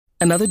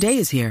Another day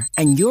is here,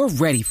 and you're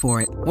ready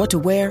for it. What to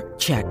wear?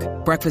 Check.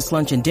 Breakfast,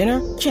 lunch, and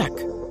dinner? Check.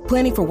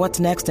 Planning for what's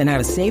next and how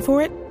to save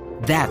for it?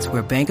 That's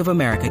where Bank of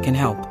America can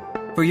help.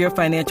 For your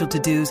financial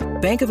to-dos,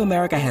 Bank of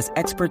America has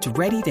experts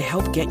ready to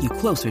help get you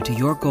closer to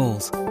your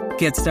goals.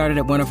 Get started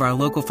at one of our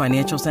local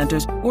financial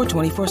centers or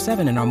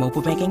 24/7 in our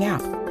mobile banking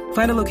app.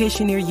 Find a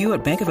location near you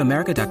at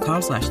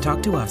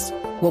bankofamerica.com/talktous.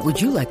 What would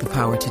you like the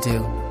power to do?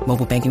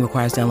 Mobile banking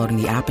requires downloading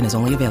the app and is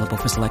only available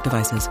for select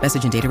devices.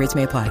 Message and data rates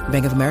may apply.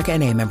 Bank of America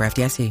N.A., member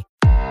FDIC.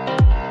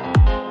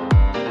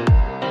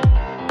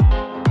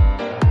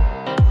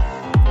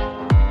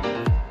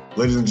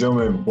 Ladies and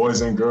gentlemen,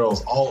 boys and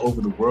girls all over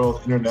the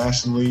world,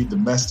 internationally,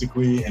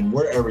 domestically, and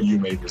wherever you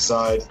may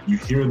reside, you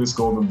hear this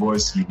golden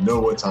voice, you know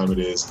what time it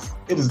is.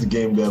 It is the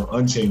Game Dev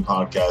Unchained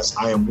podcast.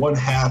 I am one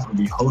half of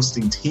the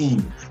hosting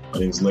team.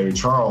 My name is Larry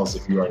Charles.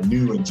 If you are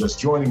new and just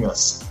joining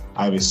us,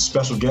 I have a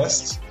special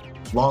guest,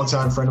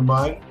 longtime friend of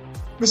mine,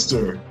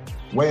 Mr.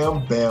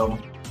 Wham Bam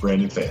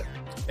Brandon Pham.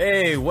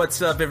 Hey,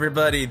 what's up,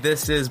 everybody?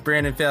 This is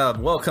Brandon Pham.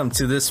 Welcome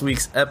to this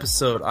week's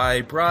episode.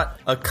 I brought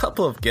a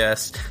couple of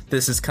guests.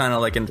 This is kind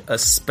of like a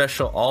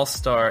special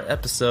all-star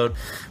episode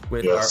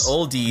with our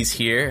oldies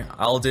here.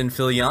 Alden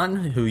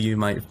Filion, who you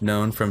might have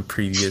known from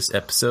previous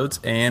episodes,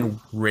 and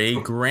Ray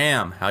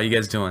Graham. How you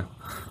guys doing?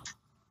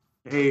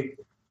 Hey.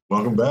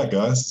 Welcome back,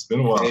 guys. It's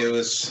been a while. Hey,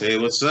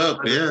 what's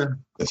up? Yeah.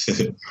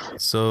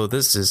 So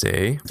this is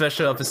a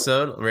special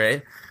episode,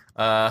 Ray.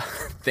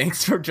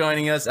 Thanks for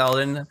joining us,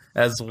 Alden,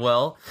 as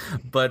well.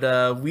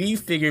 But we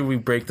figured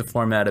we'd break the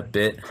format a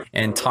bit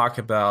and talk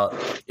about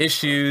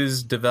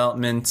issues,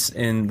 developments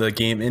in the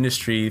game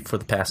industry for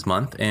the past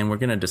month, and we're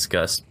going to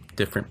discuss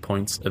different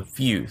points of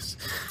views.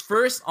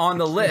 First on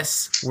the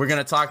list, we're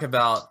going to talk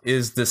about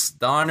is the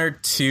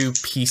Dishonored 2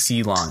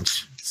 PC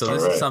launch. So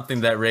this is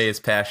something that Ray is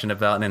passionate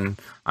about, and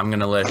I'm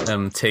going to let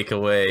him take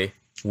away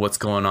what's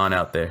going on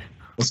out there.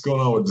 What's going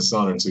on with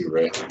Dishonored 2,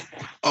 Ray?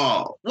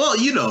 Oh, well,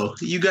 you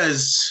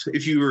guys,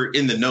 if you were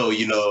in the know,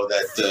 you know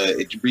that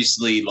it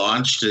recently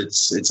launched.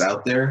 It's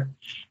out there,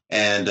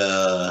 and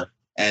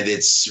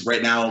it's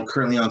right now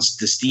currently on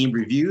the Steam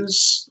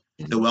reviews,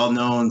 the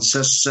well-known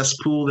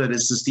cesspool that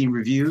is the Steam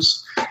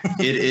reviews.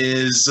 It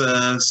is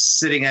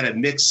sitting at a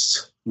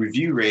mixed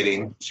review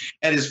rating,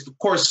 and is of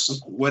course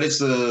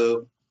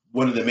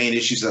one of the main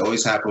issues that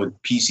always happen with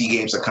PC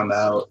games that come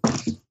out.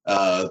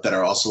 That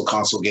are also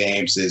console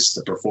games is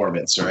the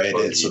performance, right?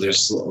 And so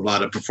there's a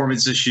lot of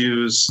performance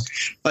issues.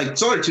 Like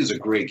Dishonored 2 is a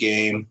great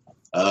game,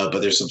 but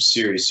there's some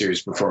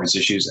serious performance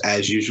issues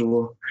as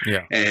usual.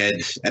 Yeah.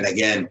 And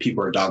again,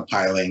 people are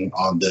dogpiling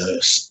on the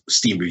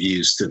Steam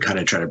reviews to kind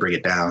of try to bring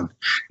it down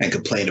and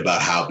complain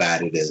about how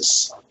bad it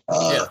is.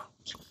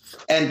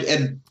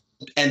 And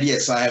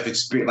yes, I've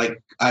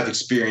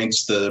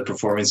experienced the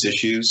performance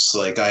issues.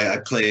 Like I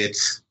have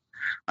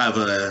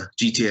a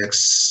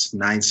GTX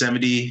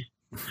 970.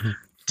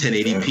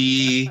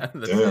 1080p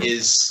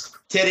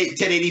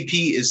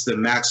is the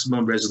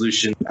maximum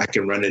resolution I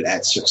can run it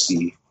at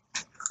 60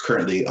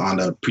 currently on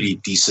a pretty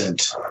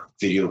decent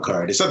video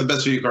card. It's not the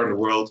best video card in the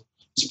world.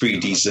 It's pretty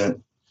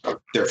decent.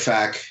 Their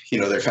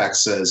FAQ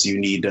says you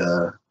need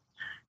a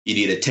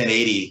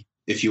 1080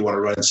 if you want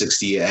to run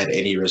 60 at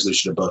any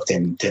resolution above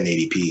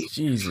 1080p.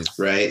 Jesus.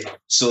 Right?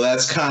 So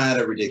that's kind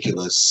of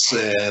ridiculous.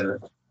 And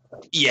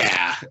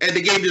yeah, and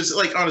the game is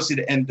like honestly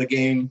the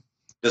game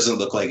doesn't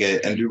look like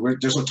it. And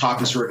there's some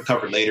topics we're going to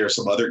cover later,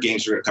 some other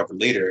games we're going to cover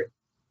later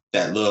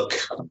that look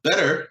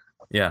better.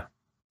 Yeah.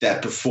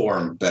 That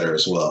perform better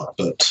as well.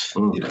 But,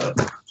 what do you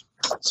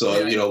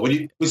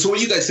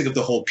guys think of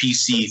the whole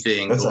PC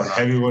thing? That's a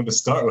heavy one to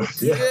start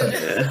with. Yeah.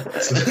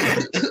 That's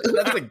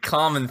a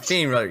common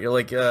theme, right? You're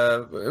like,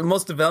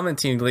 most development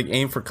teams like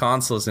aim for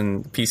consoles,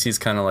 and PC is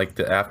kind of like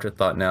the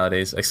afterthought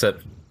nowadays,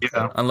 except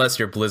unless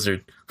you're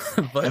Blizzard.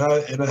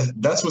 But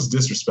that's what's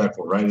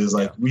disrespectful, right? Is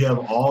like we have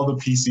all the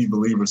PC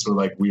believers who are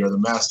like, we are the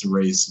master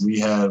race. We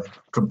have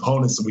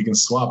components that we can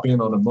swap in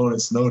on a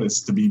moment's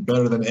notice to be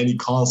better than any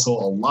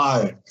console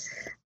alive.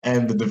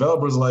 And the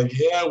developers are like,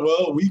 yeah,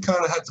 well, we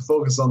kind of have to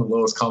focus on the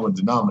lowest common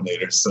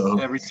denominator. So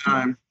every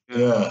time.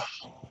 Yeah.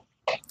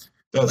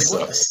 That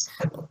sucks.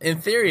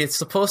 In theory, it's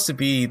supposed to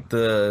be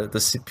the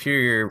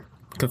superior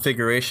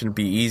configuration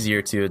be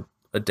easier to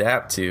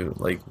adapt to.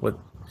 Like, what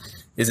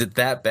is it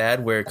that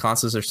bad where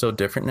consoles are so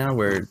different now,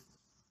 where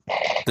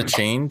the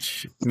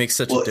change makes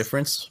such a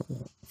difference?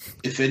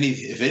 If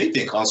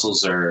anything,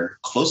 consoles are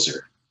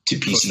closer to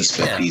PC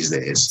spec these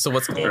days. So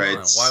what's going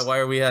on? Why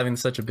are we having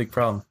such a big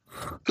problem?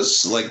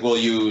 Because,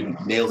 you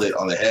nailed it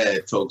on the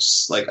head,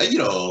 folks. Like, we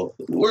all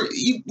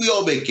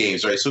make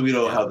games, right? So we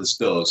know how this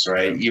goes,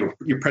 right? You're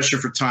pressure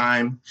for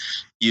time.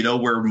 You know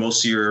where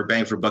most of your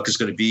bang for buck is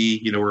going to be.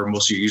 You know where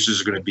most of your users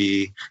are going to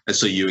be, and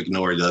so you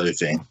ignore the other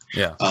thing.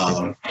 Yeah.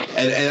 And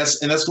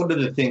that's one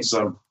of the things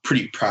I'm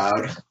pretty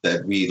proud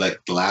that we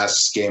like. The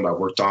last game I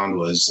worked on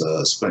was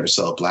Splinter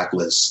Cell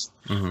Blacklist,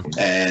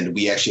 and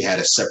we actually had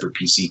a separate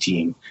PC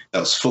team that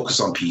was focused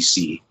on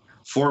PC.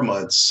 4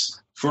 months.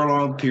 For a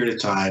long period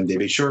of time. They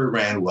made sure it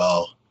ran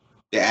well.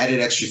 They added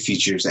extra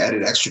features,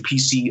 added extra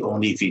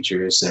PC-only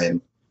features,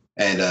 and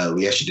and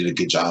we actually did a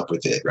good job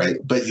with it, right?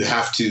 But you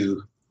have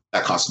to.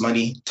 That costs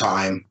money,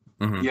 time,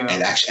 Mhm.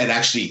 and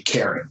actually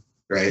caring,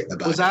 right?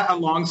 About Was that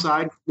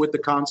alongside with the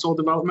console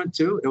development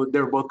too?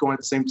 They were both going at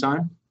the same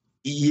time.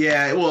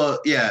 Yeah, well,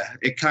 yeah,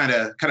 it kind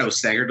of was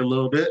staggered a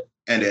little bit,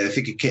 and I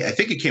think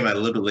it came out a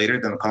little bit later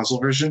than the console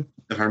version,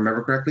 if I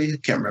remember correctly. I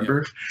can't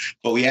remember,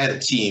 but we had a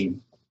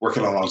team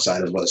working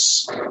alongside of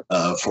us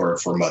for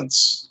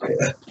months.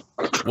 Yeah.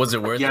 Was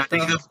it worth Yeah, it? I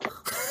think though?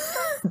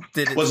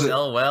 Did it Was it-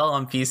 sell well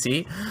on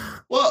PC?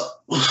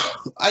 Well,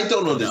 I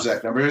don't know the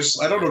exact numbers.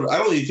 I don't know. I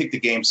don't really think the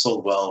game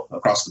sold well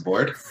across the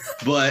board,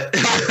 but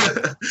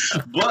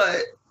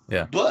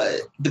Yeah.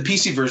 But the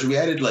PC version, we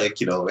added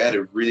we had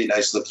a really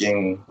nice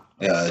looking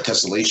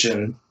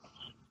tessellation.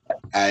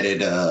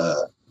 Added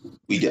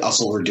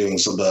we're doing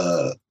some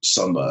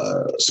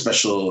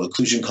special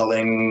occlusion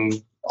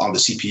culling on the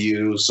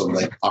CPU, some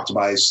like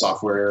optimized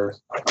software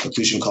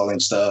occlusion culling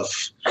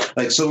stuff.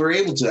 So we're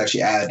able to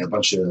actually add a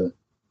bunch of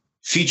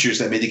features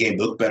that made the game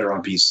look better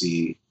on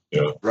PC,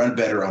 run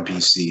better on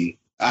PC.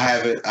 I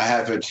have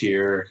it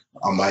here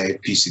on my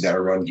PC that I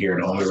run here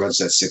at home. It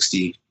runs at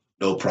 60,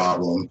 no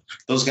problem.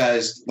 Those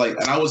guys, and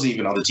I wasn't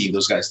even on the team.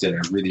 Those guys did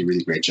a really,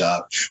 really great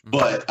job.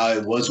 But I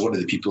was one of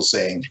the people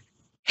saying,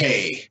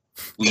 "Hey,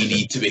 we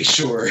need to make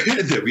sure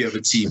that we have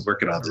a team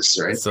working on this,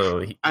 right?"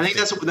 So I think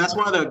that's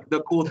one of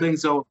the cool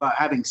things though about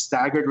having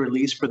staggered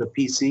release for the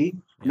PC.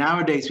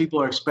 Nowadays,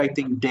 people are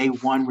expecting day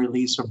one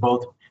release for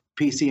both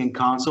PC and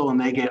console, and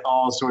they get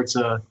all sorts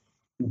of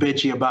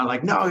bitchy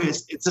about no,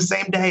 it's the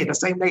same day. The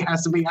same day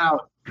has to be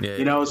out.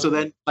 yeah, So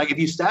then if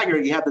you stagger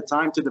it, you have the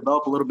time to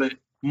develop a little bit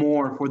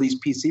more for these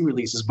PC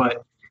releases.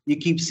 But you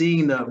keep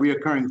seeing the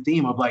reoccurring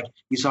theme of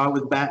you saw it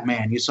with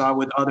Batman, you saw it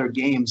with other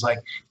games.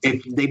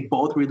 If they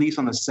both release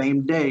on the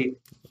same day,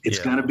 it's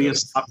Yeah. going to be a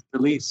stop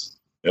release.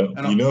 Yep.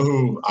 You know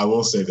who? I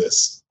will say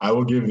this. I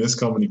will give this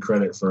company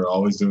credit for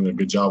always doing a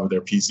good job with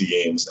their PC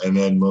games. And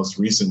then most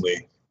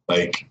recently,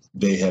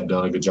 they have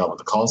done a good job with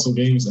the console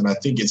games. And I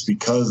think it's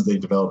because they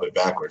develop it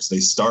backwards. They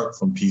start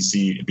from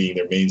PC being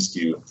their main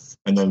SKU,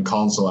 and then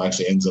console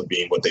actually ends up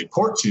being what they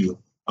port to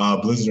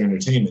Blizzard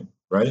Entertainment,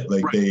 right?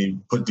 They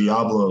put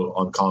Diablo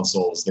on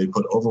consoles. They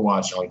put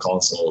Overwatch on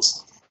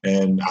consoles.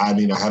 And I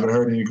haven't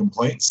heard any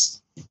complaints.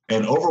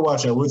 And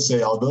Overwatch, I would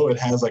say, although it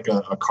has a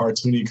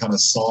cartoony kind of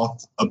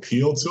soft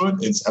appeal to it,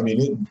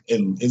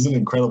 it is an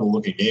incredible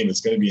looking game. It's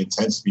going to be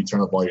intense if you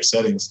turn up all your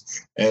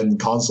settings, and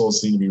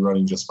consoles seem to be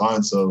running just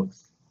fine. So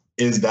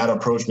is that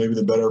approach maybe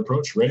the better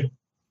approach, Ray?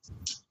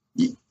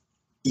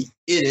 It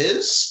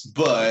is,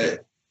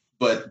 but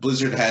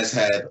Blizzard has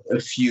had a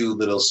few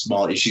little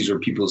small issues where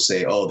people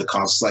say, "Oh, the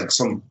console,"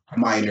 some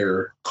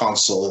minor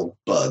console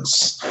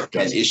bugs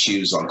and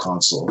issues on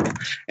console,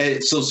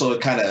 and so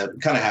it kind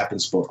of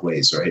happens both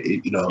ways, right?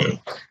 And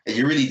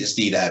you really just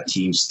need to have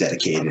teams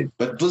dedicated.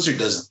 But Blizzard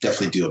does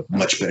definitely do a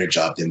much better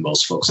job than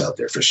most folks out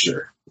there, for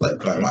sure,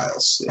 by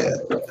miles. Yeah.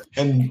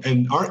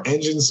 And aren't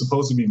engines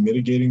supposed to be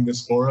mitigating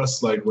this for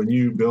us? When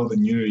you build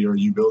in Unity or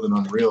you build in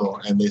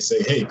Unreal, and they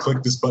say, "Hey,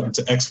 click this button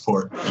to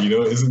export,"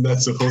 isn't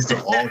that supposed to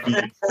all be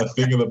a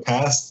thing of the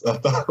past? I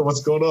thought,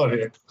 what's going on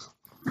here?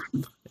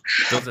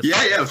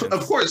 Yeah.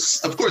 Of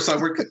course. I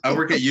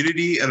work at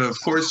Unity, and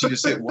of course, you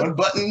just hit one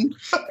button,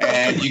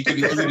 and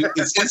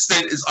it's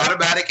instant, it's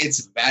automatic,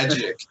 it's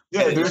magic.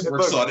 Yeah, it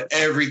works on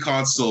every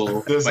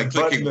console by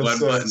clicking one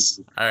button.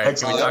 All right,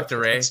 can we talk to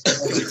Ray?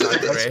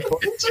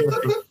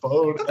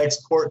 Phone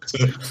export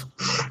to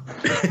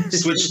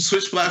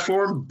Switch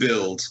platform,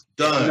 build,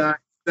 done.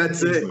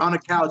 That's it. On a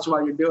couch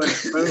while you're doing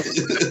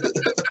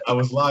it. I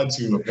was lied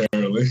to,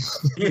 apparently.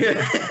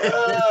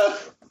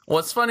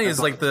 What's funny is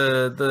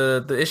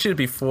the issue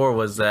before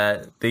was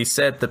that they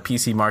said the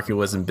PC market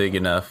wasn't big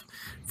enough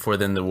for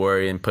them to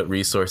worry and put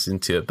resources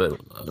into it, but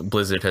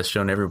Blizzard has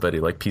shown everybody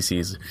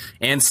PCs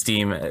and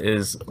Steam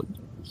is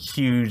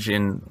huge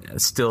and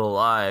still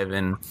alive,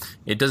 and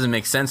it doesn't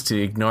make sense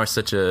to ignore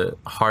such a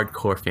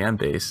hardcore fan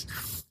base.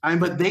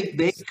 But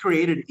they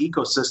created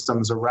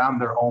ecosystems around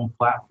their own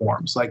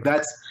platforms.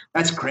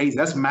 That's crazy.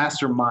 That's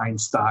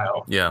mastermind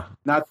style. Yeah.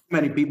 Not too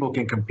many people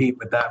can compete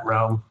with that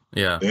realm.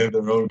 Yeah. They have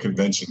their own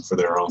convention for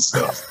their own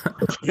stuff.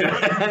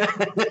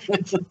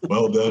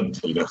 Well done,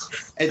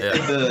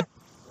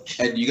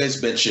 And you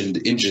guys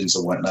mentioned engines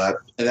and whatnot,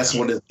 and that's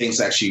one of the things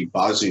that actually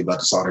bothers me about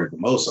Dishonored the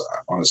most,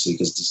 honestly,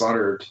 because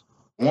Dishonored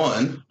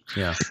 1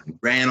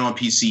 ran on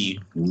PC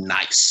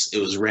nice.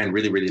 It ran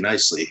really, really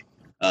nicely.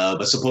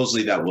 But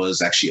supposedly that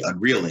was actually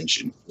Unreal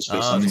Engine.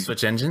 They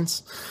switch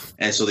engines?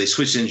 And so they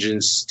switched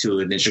engines to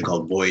an engine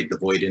called Void, the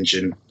Void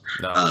engine.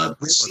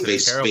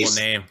 Terrible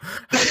name.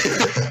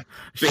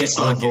 Based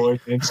on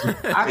Void engine.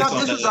 I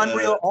thought this was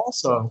Unreal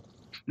also.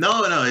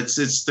 No,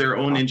 it's their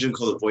own engine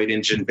called the Void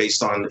engine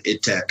based on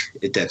id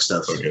Tech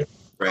stuff. Okay.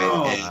 Right.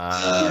 Oh,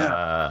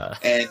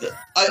 and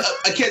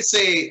I can't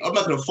say, I'm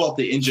not going to fault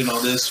the engine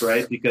on this,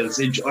 right? Because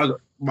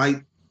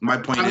my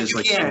point is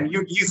you can.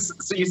 You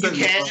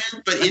can,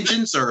 but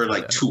engines are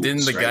tools.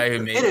 Didn't the guy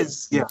who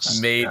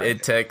made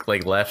id Tech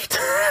left,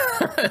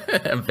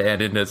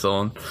 abandoned his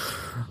own?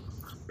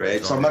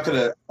 right? So I'm not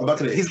gonna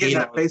He's getting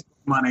that Facebook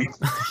money.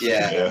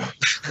 Yeah.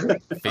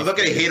 I'm not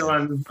gonna hate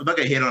on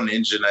an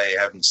engine I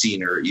haven't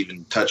seen or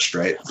even touched,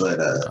 right? But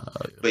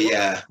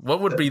yeah.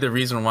 What would be the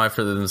reason why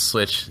for them to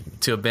switch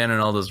to abandon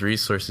all those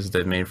resources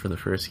they made for the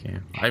first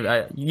game?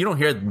 You don't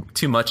hear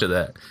too much of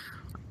that.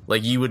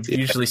 Like you would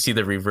usually see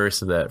the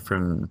reverse of that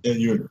from.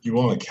 Yeah, you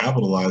want to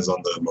capitalize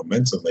on the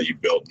momentum that you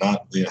built,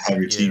 not have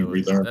your team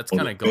relearn. That's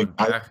kind of going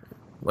back.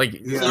 Like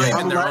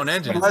in their own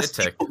engine, unless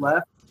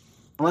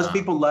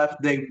people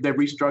left, they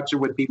restructured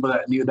with people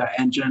that knew that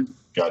engine,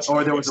 Gotcha.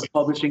 or there was a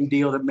publishing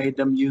deal that made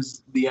them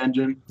use the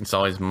engine. It's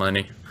always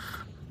money.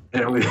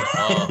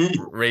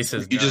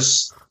 Races. You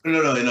just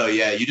no.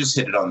 Yeah, you just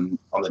hit it on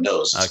the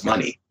nose. It's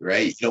money,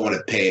 right? You don't want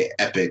to pay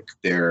Epic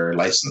their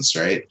license,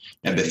 right?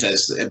 And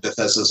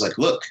Bethesda's like,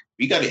 look,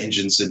 we got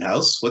engines in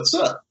house. What's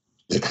up,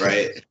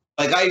 right?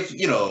 Like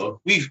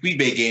we've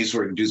made games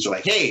where dudes are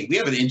like, hey, we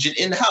have an engine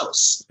in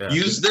house. Yeah.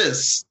 Use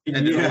this,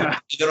 and then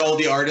all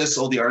the artists,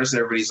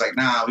 everybody's like,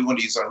 nah, we want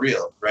to use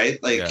Unreal, right?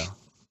 Like. Yeah.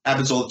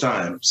 Happens all the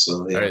time. So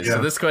all right,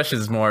 so this question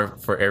is more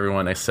for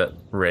everyone except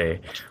Ray.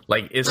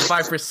 Like, is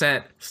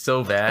 5%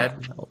 so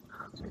bad?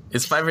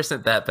 Is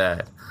 5% that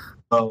bad?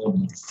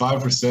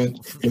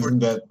 5% isn't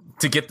that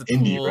to get the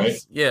indie, tools?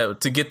 Right? Yeah,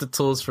 to get the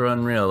tools for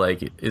Unreal.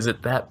 Like, is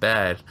it that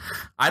bad?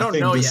 I don't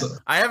know yet.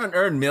 I haven't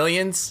earned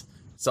millions,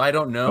 so I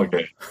don't know.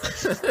 Okay.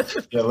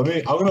 Yeah,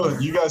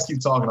 you guys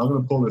keep talking. I'm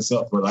gonna pull this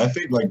up, but I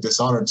think like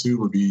Dishonored 2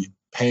 would be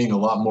paying a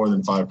lot more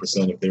than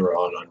 5% if they were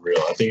on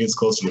Unreal. I think it's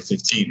closer to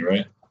 15,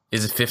 right?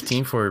 Is it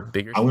 15 for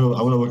bigger? I'm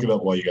gonna look it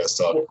up while you guys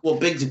talk. Well,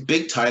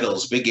 big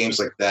titles, big games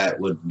like that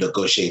would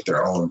negotiate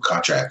their own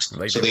contract,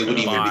 like so they wouldn't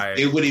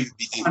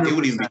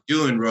even be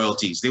doing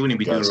royalties. They wouldn't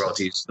be doing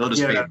royalties. They'll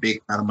just pay a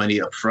big amount of money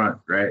up front,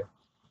 right?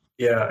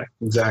 Yeah,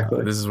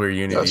 exactly. This is where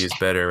Unity is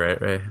better,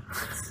 right?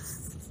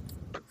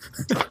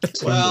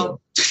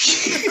 Well,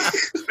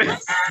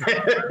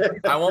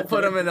 I won't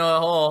put them in a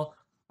hole.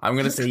 I'm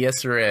gonna say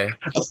yes, Ray.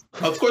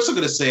 Of course, I'm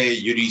gonna say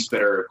Unity's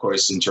better, of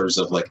course, in terms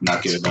of like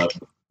not giving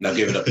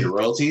up your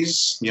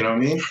royalties. You know what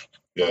I mean?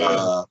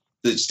 Yeah.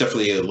 It's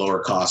definitely a lower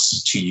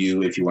cost to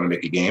you if you want to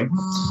make a game.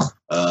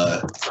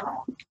 But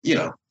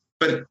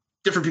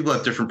different people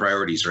have different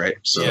priorities, right?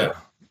 So, yeah.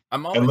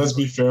 And let's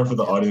be fair for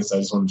the audience. I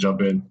just want to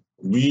jump in.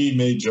 We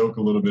may joke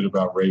a little bit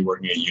about Ray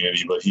working at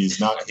Unity, but he's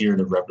not here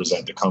to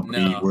represent the company.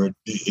 No.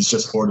 It's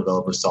just 4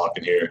 developers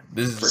talking here.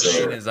 This is for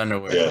sure. In his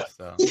underwear. Yeah.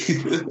 So.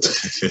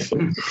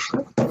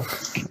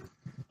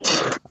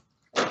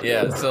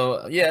 Yeah.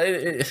 So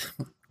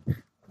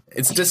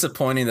it's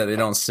disappointing that they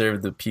don't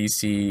serve the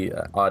PC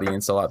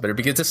audience a lot better,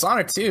 because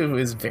Dishonored 2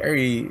 is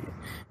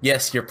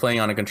yes, you're playing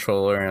on a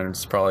controller and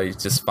it's probably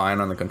just fine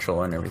on the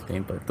controller and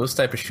everything, but those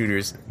type of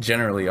shooters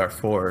generally are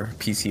for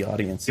PC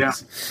audiences. Yeah,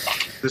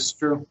 this is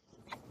true.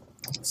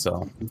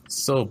 So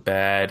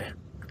bad.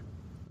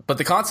 But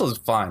the console is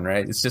fine,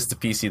 right? It's just the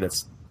PC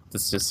that's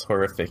just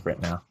horrific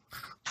right now.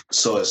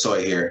 So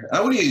I hear.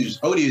 I wouldn't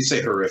even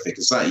say horrific.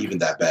 It's not even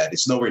that bad.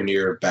 It's nowhere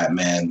near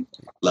Batman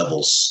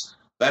levels.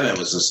 Batman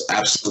was just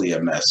absolutely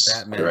a mess.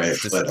 Batman right?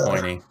 was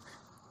disappointing.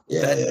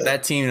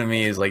 That team to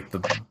me is like the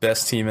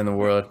best team in the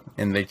world,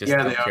 and they just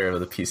take care of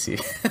the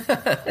PC.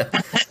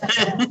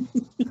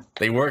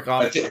 They work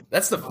on.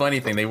 That's the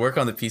funny thing. They work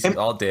on the PC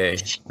all day,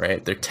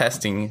 right? They're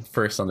testing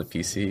first on the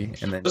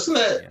PC, and then wasn't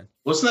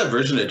that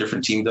version a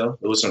different team though?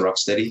 It wasn't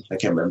Rocksteady. I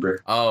can't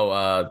remember.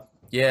 Oh,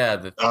 yeah,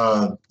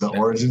 the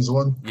Origins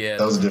one. Yeah,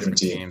 that was a different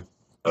team.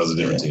 That was a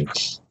different team.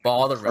 But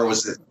all the or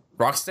was it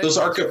Rocksteady? It was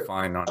Arkham.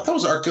 Fine on. I thought it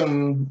was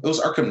Arkham. It was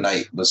Arkham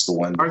Knight was the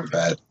one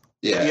bad.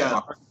 Yeah,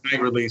 Arkham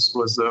Knight release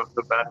was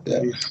the bad.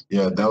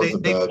 Yeah, that was the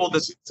bad. They pulled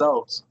it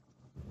themselves.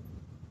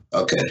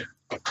 Okay.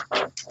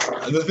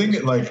 The thing,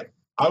 like,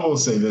 I will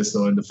say this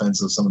though, in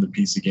defense of some of the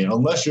PC games,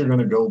 unless you're going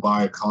to go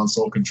buy a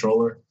console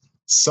controller,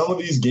 some of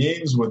these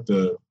games with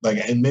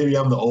and maybe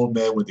I'm the old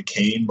man with the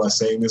cane by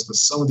saying this, but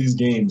some of these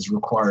games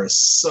require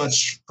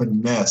such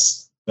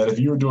finesse that if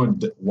you were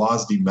doing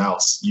WASD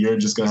mouse, you're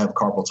just going to have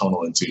carpal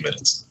tunnel in 2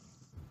 minutes.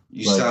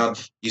 You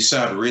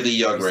sound really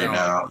young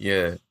now.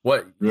 Yeah.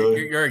 What?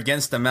 Really? You're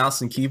against the mouse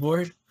and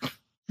keyboard?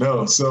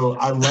 No. So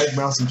I like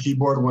mouse and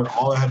keyboard when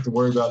all I have to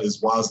worry about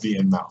is WASD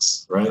and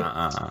mouse, right?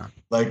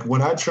 Like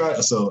when I try,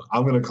 so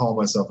I'm going to call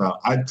myself out.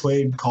 I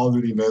played Call of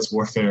Duty Advanced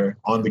Warfare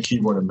on the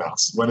keyboard and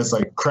mouse. When it's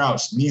like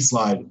crouch, knee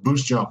slide,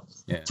 boost jump,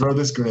 throw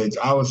this grenade,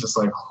 I was just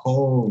like,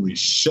 holy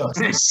shucks,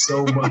 there's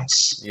so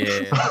much.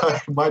 Yeah.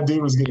 My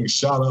dude was getting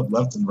shot up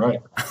left and right.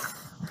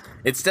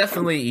 It's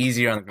definitely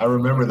easier on the controller. I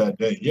remember that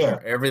day, yeah.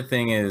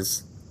 Everything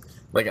is,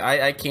 like,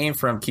 I came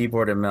from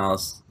keyboard and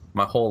mouse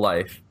my whole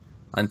life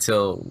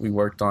until we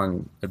worked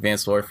on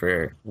Advanced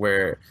Warfare,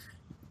 where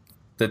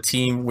the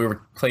team, we were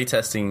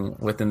playtesting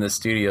within the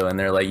studio, and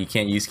they're like, you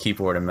can't use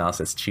keyboard and mouse,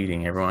 that's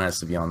cheating. Everyone has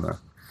to be on the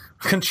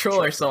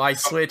controller. So I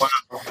switched.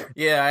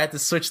 Yeah, I had to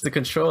switch the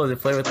controller to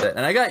play with it.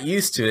 And I got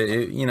used to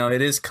it.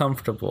 It is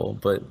comfortable,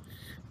 but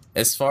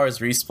as far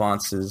as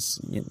response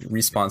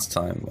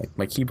time, like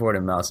my keyboard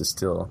and mouse is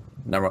still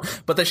number one.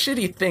 But the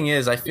shitty thing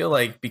is, I feel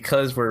like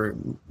because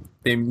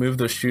they moved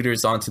those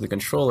shooters onto the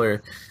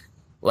controller,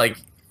 like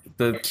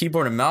the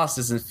keyboard and mouse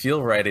doesn't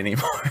feel right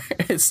anymore.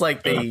 It's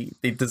like they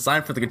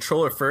designed for the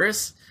controller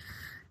first,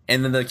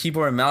 and then the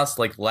keyboard and mouse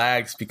like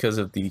lags because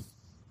of the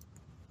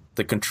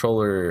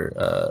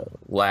controller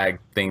lag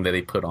thing that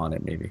they put on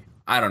it. Maybe,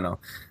 I don't know,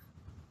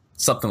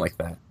 something like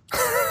that.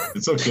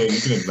 It's okay. You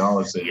can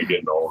acknowledge that you're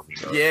getting old.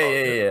 You know?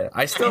 Yeah.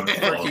 I still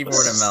prefer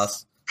keyboard and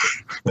mouse.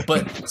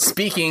 But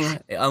speaking,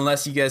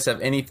 unless you guys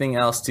have anything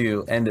else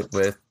to end it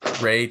with,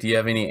 Ray, do you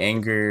have any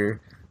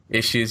anger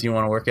issues you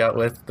want to work out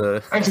with?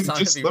 Actually,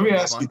 just let me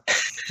ask you: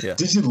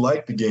 Did you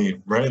like the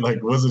game? Right?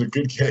 Like, was it a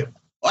good game?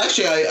 Well,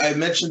 actually, I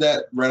mentioned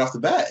that right off the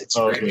bat. It's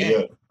a great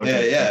game.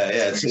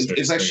 Yeah.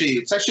 It's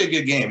actually a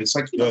good game. It's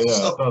like I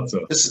thought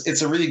so.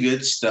 It's a really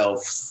good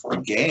stealth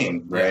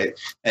game, right?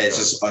 And it's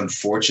just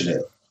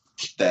unfortunate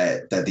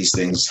that these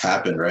things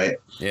happen, right?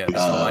 Yeah,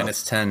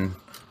 minus 10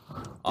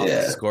 off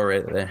the score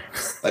right there.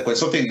 Like when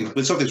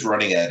something's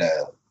running at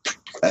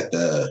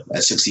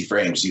 60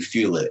 frames, you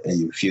feel it and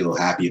you feel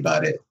happy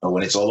about it. But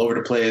when it's all over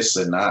the place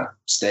and not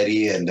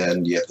steady, and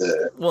then you have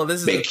to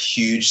make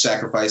huge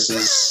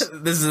sacrifices.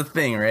 This is the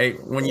thing,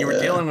 right? When you were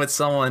dealing with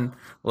someone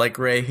like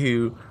Ray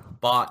who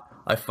bought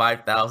a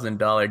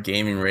 $5,000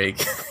 gaming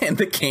rig and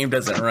the game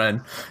doesn't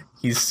run,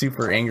 he's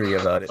super angry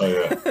about it. Oh,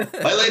 yeah.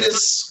 my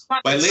latest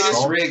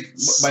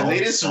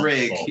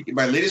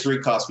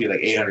rig cost me like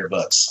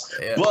 $800.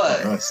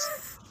 Yeah.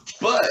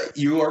 But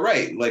you are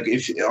right. Like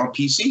if on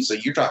PC, so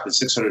you're dropping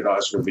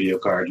 $600 for a video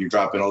card, you're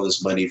dropping all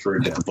this money for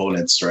the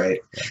components, right?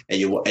 And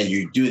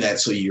you do that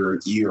so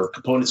your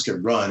components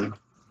can run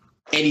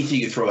anything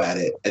you throw at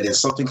it, and then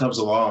something comes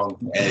along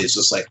and it's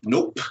just like,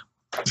 nope.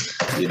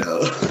 You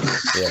know.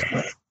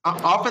 Yeah.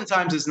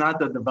 Oftentimes, it's not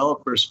the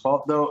developer's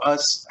fault, though.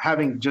 Us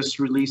having just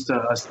released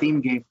a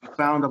Steam game, we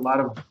found a lot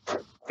of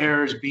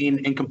errors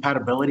being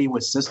incompatibility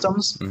with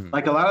systems. Mm-hmm.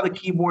 Like a lot of the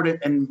keyboard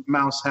and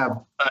mouse have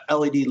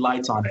LED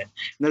lights on it.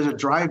 And there's a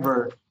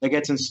driver that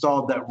gets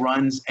installed that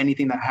runs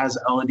anything that has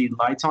LED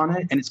lights on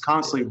it, and it's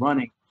constantly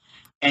running.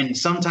 And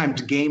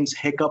sometimes games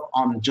hiccup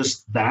on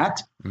just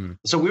that. Mm.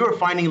 So we were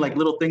finding like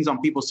little things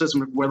on people's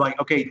systems where like,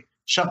 okay,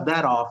 shut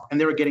that off. And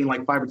they were getting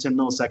like 5 or 10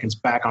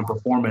 milliseconds back on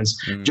performance,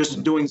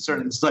 just doing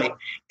certain, it's like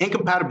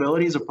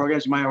incompatibilities of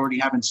programs you might already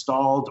have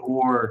installed,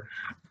 or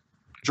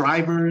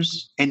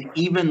drivers, and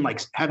even like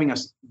having a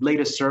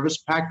latest service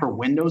pack for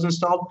Windows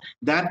installed.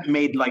 That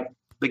made like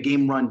the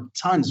game run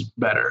tons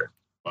better.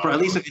 For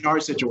at least in our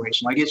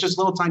situation. Like it's just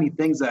little tiny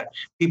things that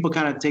people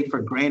kind of take for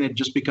granted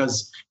just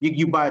because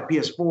you buy a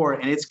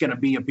PS4 and it's going to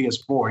be a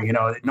PS4, you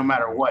know, no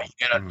matter what. You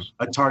get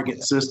a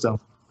target system.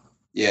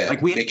 Yeah.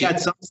 Like we had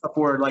some stuff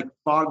where like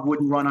Fog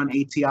wouldn't run on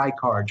ATI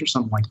cards or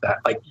something like that.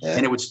 Like,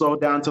 and it would slow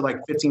down to like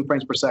 15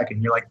 frames per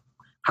second. You're like,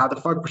 how the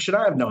fuck should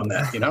I have known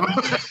that, you know?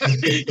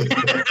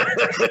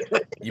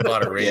 You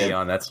bought a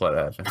Radeon, that's what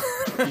happened.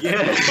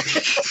 Yeah.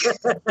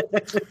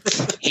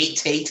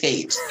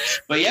 hate.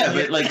 But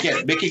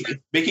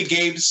making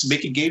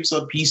games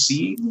on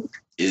PC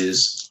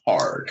is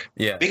hard.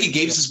 Yeah. Making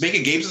games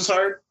is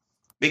hard.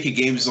 Making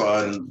games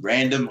on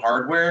random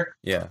hardware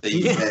that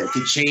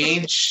can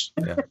change,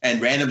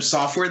 and random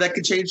software that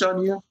can change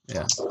on you.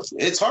 Yeah.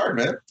 It's hard,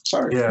 man. It's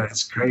hard. Yeah,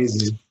 it's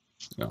crazy.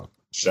 No.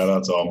 Shout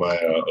out to all my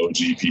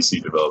OG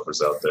PC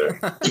developers out there.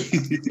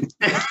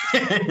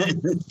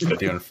 They're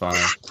doing fine.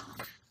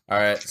 All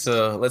right,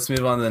 so let's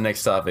move on to the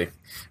next topic.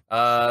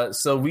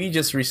 So we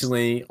just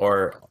recently,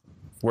 or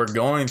we're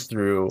going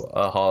through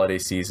a holiday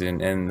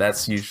season, and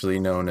that's usually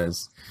known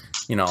as,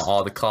 you know,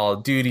 all the Call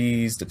of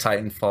Duties, the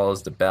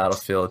Titanfalls, the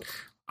Battlefield.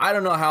 I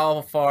don't know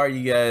how far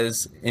you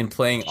guys in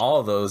playing all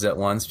of those at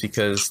once,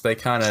 because they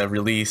kind of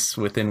release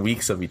within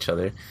weeks of each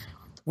other.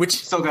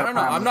 Which I don't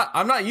know.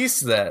 I'm not used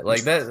to that.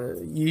 Like that,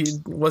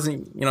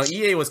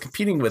 EA was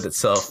competing with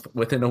itself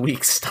within a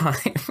week's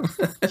time,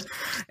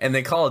 and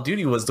then Call of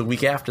Duty was the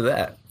week after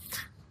that.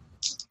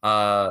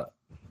 I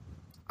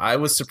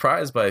was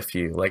surprised by a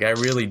few. Like I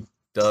really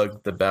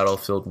dug the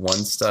Battlefield 1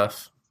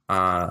 stuff.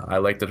 I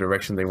like the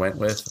direction they went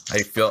with.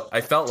 I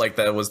felt like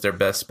that was their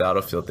best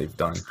Battlefield they've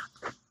done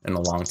in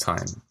a long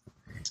time.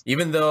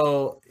 Even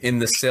though in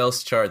the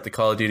sales chart, the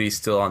Call of Duty is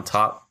still on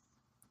top,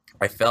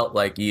 I felt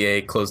like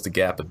EA closed the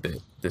gap a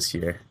bit this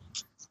year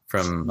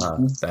from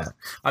that.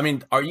 I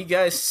mean, are you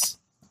guys...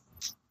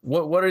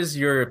 What is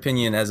your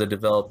opinion as a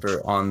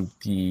developer on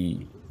the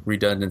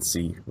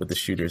redundancy with the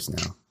shooters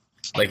now?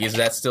 Like, is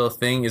that still a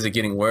thing? Is it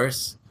getting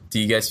worse? Do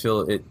you guys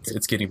feel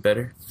it's getting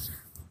better?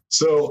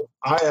 So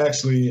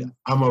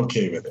I'm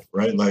okay with it,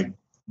 right? Like,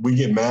 we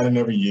get Madden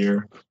every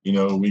year. You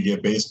know, we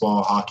get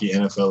baseball, hockey,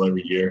 NFL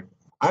every year.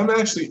 I'm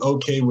actually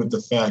okay with the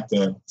fact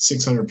that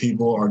 600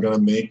 people are going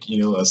to make, you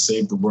know, a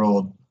Save the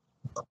World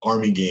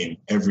army game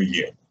every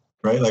year,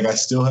 right? Like, I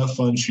still have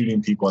fun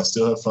shooting people. I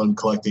still have fun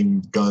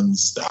collecting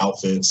guns, the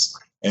outfits,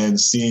 and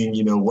seeing,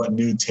 you know, what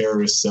new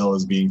terrorist cell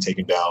is being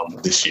taken down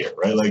this year,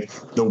 right? Like,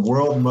 the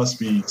world must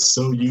be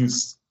so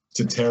used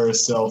to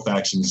terrorist cell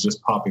factions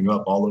just popping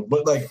up all over.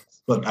 But, like,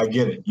 look, I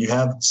get it. You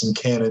have some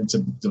canon to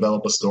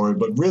develop a story,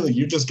 but really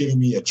you're just giving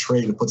me a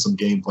tray to put some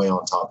gameplay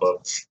on top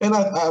of. And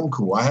I'm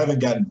cool. I haven't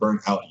gotten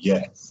burnt out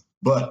yet.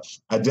 But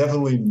I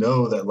definitely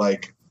know that,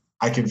 like,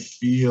 I can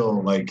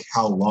feel like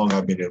how long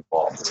I've been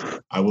involved.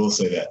 I will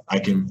say that I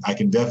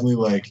can definitely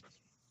like.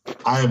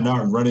 I am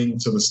not running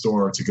to the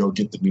store to go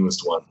get the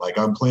newest one. Like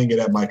I'm playing it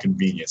at my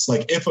convenience.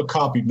 Like if a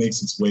copy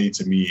makes its way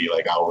to me,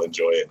 like I will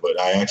enjoy it. But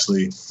I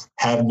actually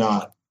have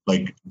not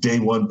like day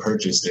one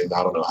purchased it in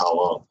I don't know how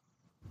long.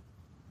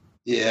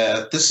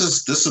 Yeah, this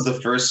is the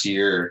first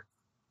year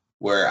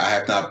where I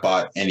have not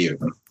bought any of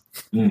them.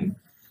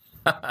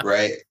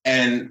 Right,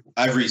 and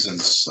I have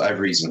reasons. Like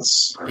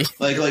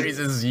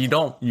reasons you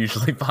don't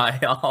usually buy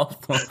all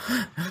of them.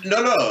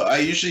 No, I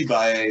usually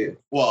buy.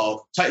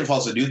 Well,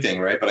 Titanfall's a new thing,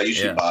 right? But I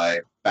usually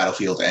buy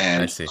Battlefield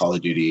and Call of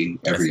Duty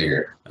every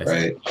year,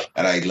 right?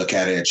 And I look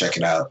at it and check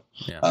it out.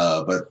 Yeah.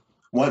 But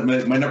my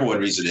number one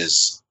reason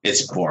is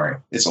it's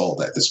boring. It's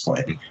old at this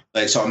point.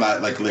 Like, so I'm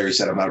not, like Larry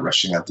said, I'm not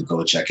rushing out to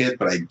go check it,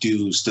 but I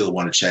do still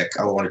want to check.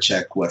 I want to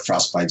check what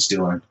Frostbite's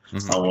doing.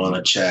 I want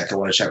to check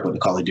what the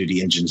Call of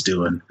Duty engine's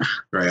doing,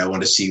 right? I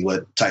want to see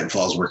what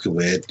Titanfall's working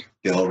with.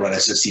 They'll run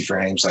at 60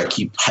 frames. I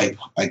keep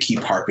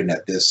harping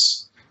at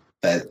this,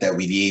 that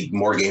we need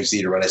more games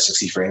need to run at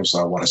 60 frames. So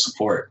I want to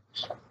support.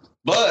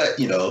 But,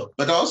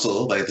 but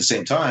also like at the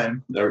same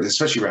time,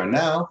 especially around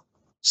now,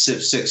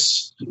 Civ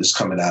 6 is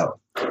coming out.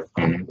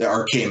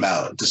 Or came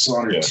out.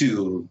 Dishonored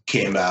 2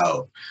 came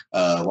out.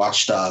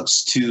 Watch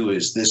Dogs 2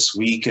 is this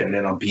week, and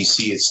then on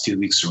PC it's 2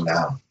 weeks from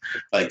now.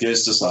 Like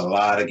there's just a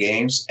lot of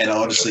games, and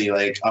honestly,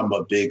 like I'm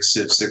a big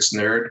Civ 6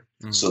 nerd,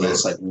 so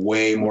that's like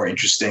way more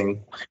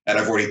interesting. And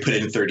I've already put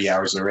in 30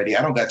 hours already.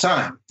 I don't got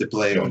time to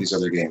play all these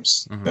other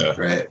games,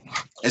 right?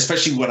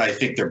 Especially when I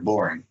think they're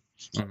boring.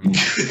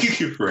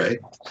 Right.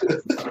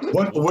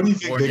 What do you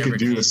think they could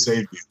do to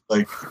save you?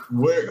 Like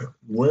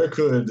where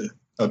could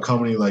a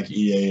company like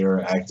EA or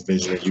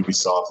Activision or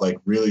Ubisoft like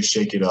really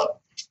shake it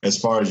up as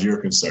far as you're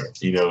concerned?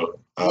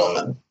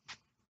 I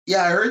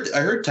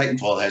heard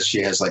Titanfall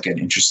has like an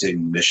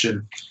interesting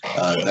mission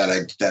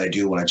that I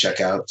do want to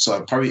check out. So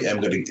I probably am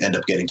going to end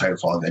up getting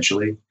Titanfall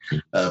eventually.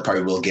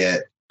 Probably will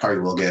get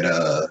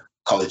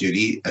Call of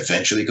Duty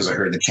eventually, because I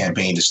heard the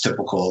campaign is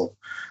typical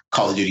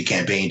Call of Duty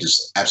campaign,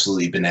 just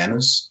absolutely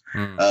bananas.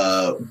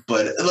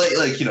 But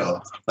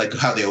like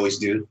how they always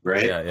do,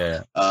 right?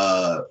 Yeah.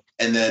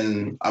 And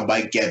then I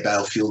might get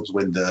Battlefield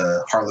when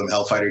the Harlem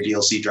Hellfighter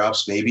DLC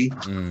drops, maybe.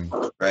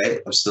 Right?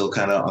 I'm still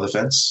kind of on the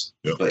fence.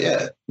 Yep. But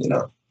yeah,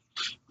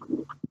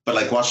 But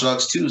like Watch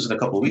Dogs 2 is in a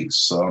couple of weeks,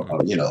 so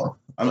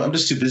I'm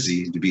just too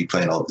busy to be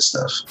playing all this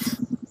stuff.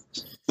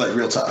 Like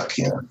real talk,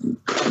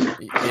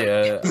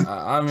 Yeah,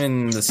 I'm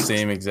in the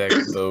same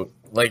exact boat.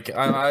 Like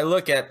I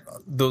look at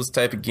those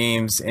type of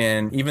games,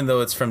 and even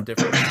though it's from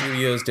different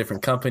studios,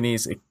 different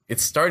companies,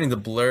 it's starting to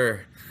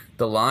blur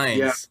the lines.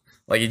 Yeah.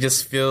 Like it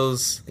just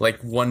feels like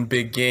one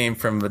big game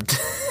from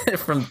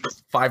from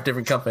 5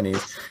 different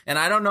companies, and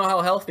I don't know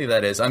how healthy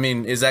that is. I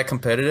mean, is that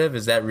competitive?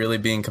 Is that really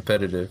being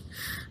competitive?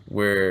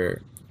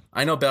 Where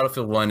I know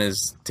Battlefield 1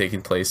 is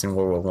taking place in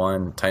World War I,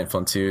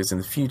 Titanfall 2 is in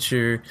the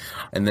future,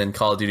 and then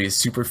Call of Duty is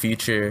super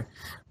future,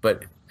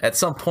 but at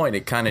some point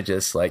it kind of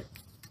just like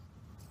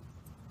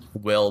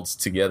welds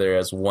together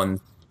as one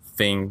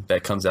thing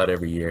that comes out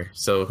every year.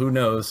 So who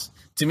knows?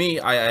 To me,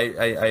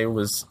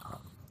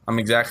 I'm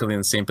exactly in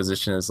the same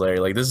position as Larry.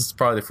 Like this is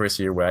probably the first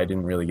year where I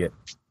didn't really get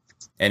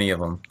any of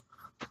them.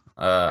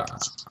 I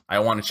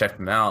want to check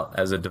them out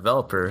as a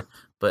developer,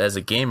 but as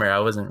a gamer, I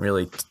wasn't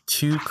really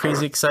too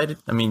crazy excited.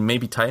 I mean,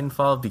 maybe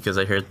Titanfall, because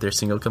I heard their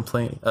single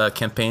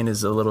campaign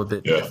is a little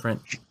bit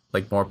different,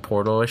 like more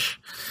Portal-ish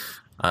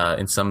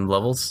in some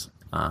levels.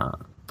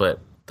 But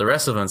the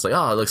rest of them, it's like,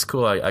 oh, it looks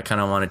cool. I kind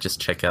of want to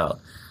just check out.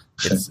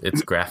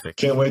 It's graphic.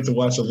 Can't wait to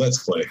watch a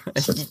Let's Play.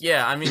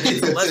 Yeah, I mean,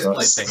 it's a Let's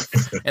Play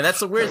thing. And that's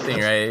the weird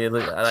thing, right?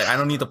 I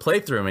don't need to play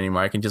through them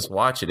anymore. I can just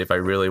watch it if I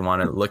really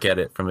want to look at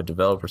it from a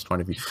developer's point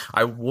of view.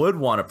 I would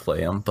want to play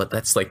them, but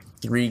that's like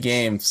 3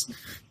 games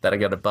that I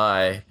got to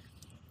buy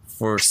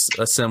for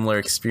a similar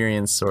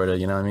experience, sort of,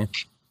 you know what I mean?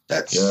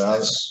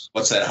 That's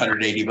what's that,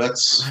 $180?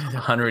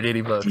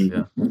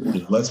 $180,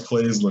 yeah. Let's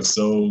Plays look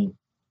so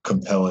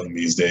compelling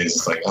these days.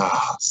 It's like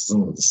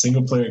the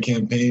single player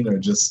campaign or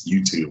just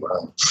YouTube.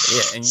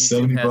 Yeah, and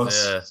YouTube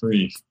 $70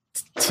 free.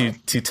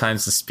 Two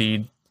times the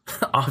speed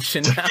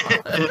option now.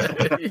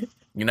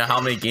 You know how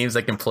many games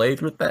I can play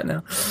with that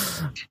now?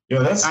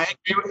 Yeah,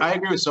 I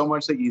agree with so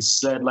much that you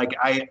said. Like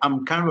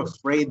I'm kind of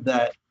afraid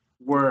that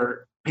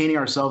we're painting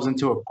ourselves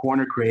into a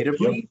corner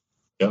creatively.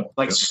 Yep.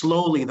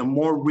 Slowly, the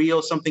more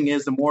real something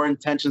is, the more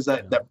intentions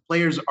that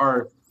players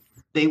are.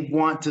 They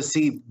want to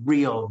see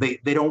real. They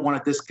don't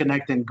want to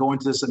disconnect and go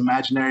into this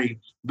imaginary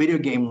video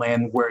game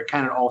land where it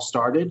kind of all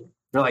started.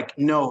 They're like,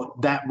 no,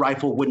 that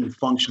rifle wouldn't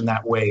function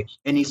that way.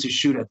 It needs to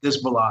shoot at this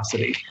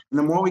velocity. And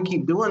the more we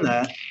keep doing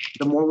that,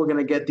 the more we're going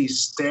to get these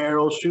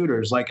sterile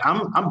shooters. Like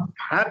I'm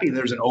happy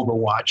there's an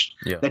Overwatch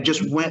that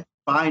just went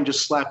by and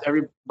just slapped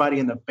everybody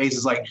in the face.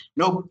 It's like,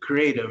 no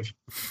creative.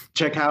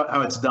 Check out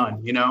how it's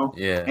done,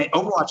 Yeah. And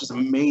Overwatch is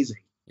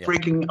amazing. Yeah.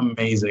 Freaking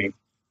amazing.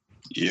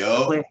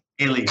 Yo.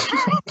 And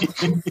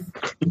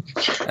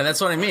that's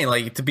what I mean.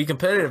 Like, to be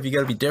competitive, you got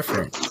to be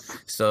different.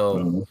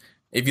 So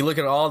if you look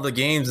at all the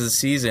games this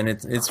season,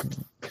 it's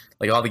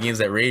like all the games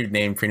that Ray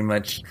named, pretty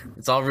much.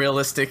 It's all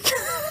realistic.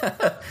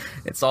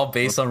 It's all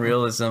based on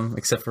realism,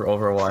 except for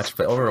Overwatch.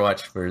 But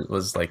Overwatch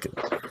was like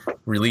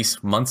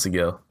released months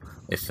ago.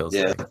 It feels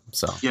like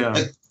so. Yeah.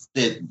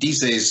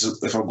 These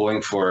days, if I'm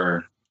going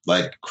for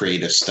like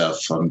creative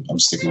stuff, I'm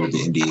sticking with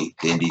the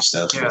indie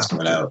stuff that's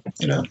coming out.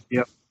 You know.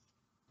 Yep.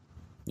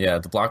 Yeah,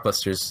 the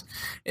blockbusters.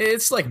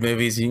 It's like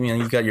movies.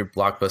 You got your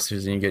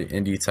blockbusters and you get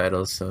indie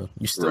titles, so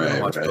you're still gonna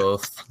watch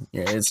both.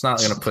 Yeah, it's not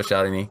gonna push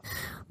out any.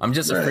 I'm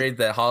just afraid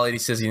that holiday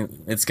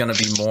season it's gonna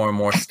be more and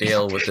more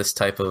stale with this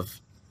type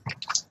of.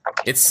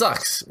 It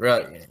sucks.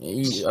 Right?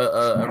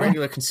 A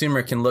regular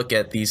consumer can look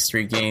at these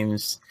 3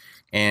 games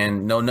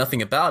and know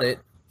nothing about it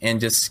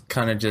and just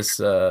kind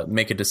of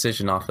make a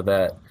decision off of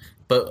that.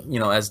 But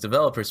as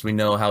developers, we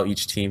know how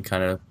each team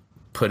kind of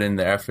put in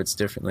their efforts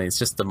differently. It's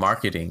just the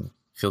marketing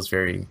feels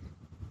very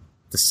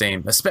the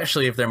same,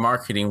 especially if they're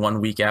marketing one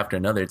week after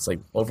another. It's like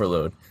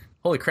overload.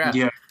 Holy crap.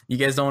 Yeah. You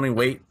guys don't want to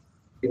wait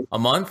a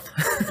month?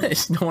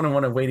 You don't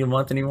want to wait a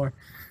month anymore.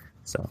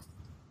 So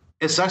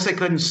it sucks they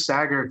couldn't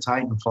stagger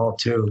Titanfall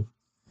too.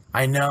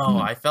 I know.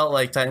 I felt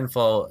like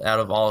Titanfall out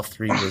of all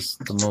 3 was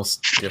the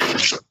most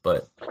different,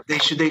 but they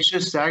should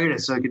have staggered it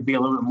so it could be a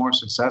little bit more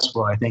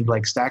successful. I think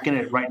like stacking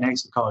it right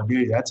next to Call of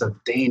Duty, that's a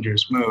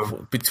dangerous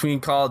move. Between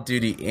Call of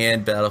Duty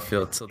and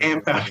Battlefield.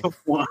 And Battlefield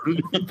 1.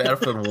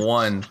 Battlefield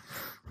 1.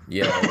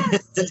 Yeah.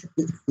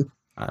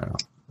 I don't know.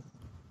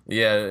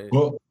 Yeah.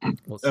 Well,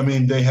 I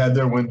mean, they had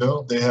their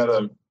window. They had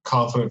a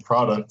confident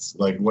product.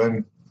 Like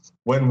when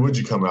would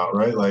you come out,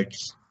 right? Like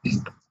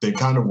they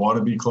kind of want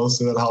to be close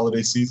to that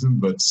holiday season,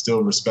 but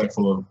still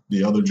respectful of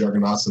the other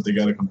juggernauts that they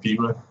got to compete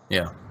with.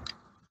 Yeah.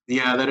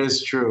 Yeah, that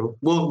is true.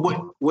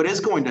 Well, what is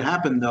going to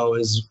happen, though,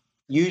 is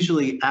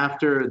usually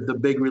after the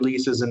big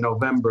releases in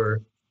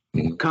November,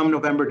 come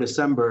November,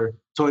 December,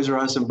 Toys R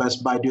Us and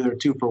Best Buy do their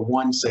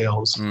 2-for-1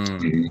 sales.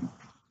 Mm-hmm.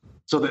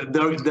 So that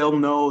they'll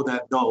know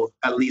that they'll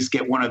at least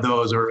get one of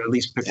those or at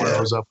least pick one of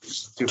those up.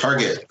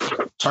 Target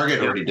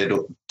already did.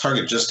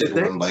 Target just did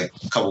one like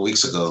a couple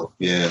weeks ago.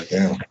 Yeah.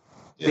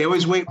 They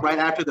always wait right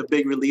after the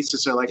big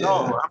releases. They're like,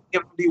 "Oh, how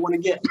many do you want to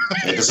get?"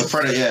 Because a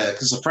friend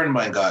of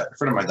mine got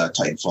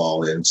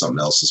Titanfall and something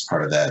else as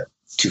part of that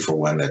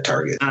 2-for-1 at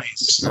Target.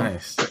 Nice.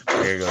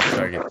 There you go,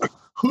 Target.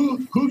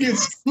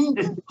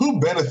 Who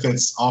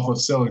benefits off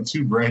of selling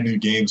 2 brand new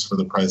games for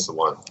the price of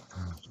 1?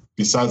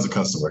 Besides the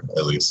customer,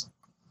 at least.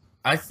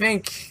 I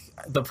think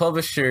the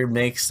publisher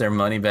makes their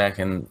money back,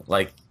 and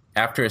like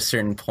after a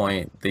certain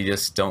point, they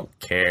just don't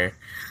care.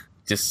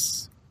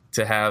 Just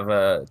to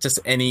have just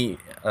any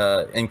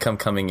income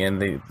coming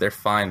in, they're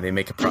fine. They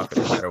make a profit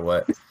no matter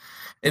what.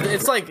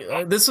 It's like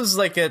this was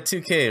like a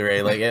 2K,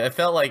 right? Like it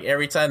felt like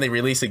every time they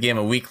release a game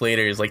a week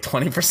later is like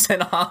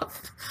 20%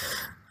 off.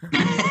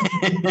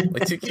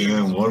 Like 2K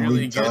is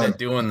really good at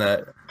doing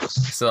that.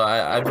 So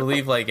I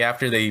believe like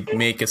after they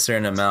make a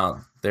certain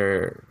amount,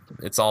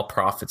 it's all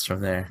profits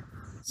from there.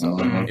 So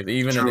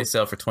even if they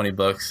sell for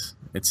 $20,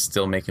 it's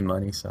still making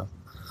money. So.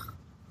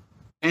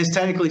 And it's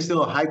technically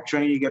still a hype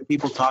train. You get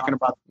people talking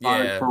about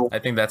the product. I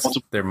think that's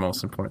their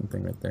most important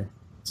thing right there.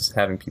 Just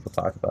having people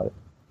talk about it.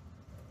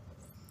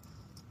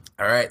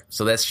 All right,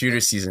 so that's shooter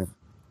season.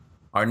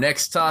 Our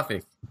next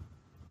topic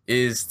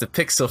is the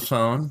Pixel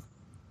phone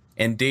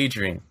and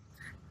Daydream.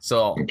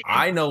 So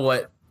I know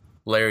what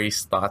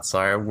Larry's thoughts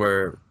are.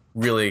 We're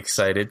really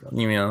excited.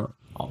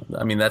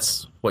 I mean,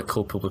 that's what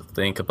cool people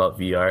think about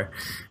VR.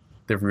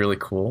 They're really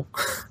cool.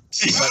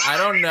 But I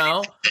don't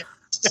know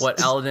what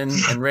Eldon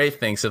and Ray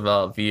thinks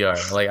about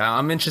VR. Like,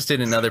 I'm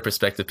interested in another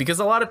perspective because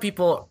a lot of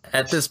people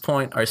at this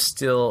point are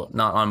still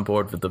not on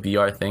board with the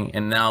VR thing.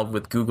 And now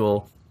with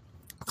Google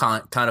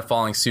kind of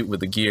following suit with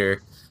the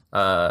Gear,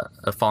 VR,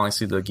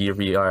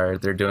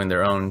 they're doing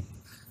their own.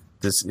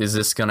 Is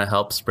this going to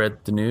help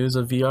spread the news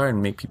of VR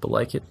and make people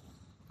like it?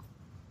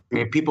 I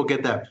mean, people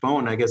get that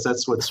phone. I guess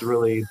that's what's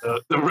really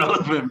the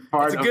relevant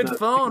part. It's a good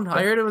phone.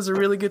 I heard it was a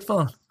really good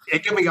phone.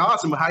 It can be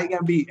awesome, but how are you going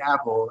to beat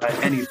Apple at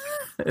anything?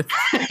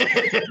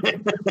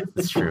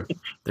 That's true.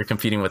 They're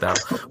competing with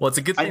Apple. Well, it's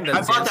a good thing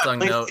that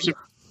Samsung Note.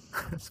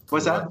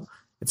 What's that?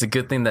 It's a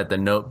good thing that the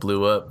Note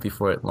blew up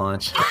before it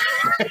launched.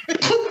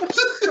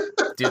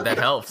 Dude, that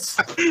helps.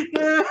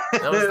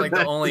 That was like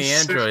the only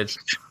Android.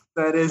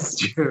 That is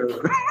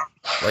true.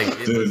 Like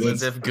it was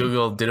as if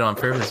Google did it on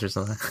purpose or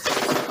something.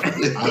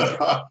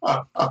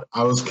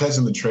 I was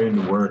catching the train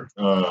to work,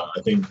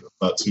 I think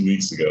about 2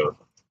 weeks ago.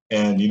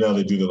 And,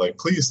 they do the like,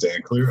 please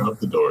stand clear of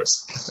the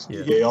doors.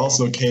 Yeah. They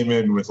also came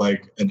in with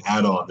like an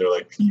add-on. They're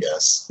like,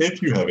 P.S. If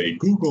you have a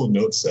Google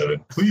Note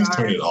 7, please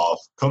turn it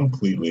off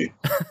completely.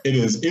 It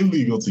is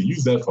illegal to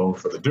use that phone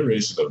for the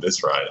duration of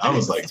this ride. I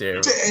was like, damn.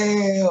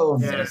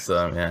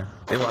 Yeah.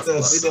 They lost they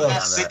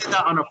did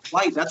that on a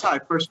flight. That's how I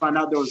first found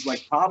out there was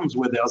like problems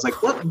with it. I was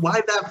like, what?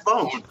 Why that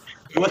phone?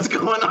 What's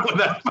going on with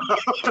that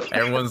phone?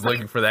 Everyone's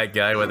looking for that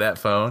guy with that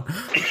phone.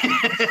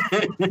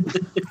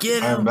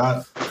 Get him.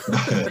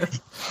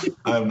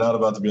 I am not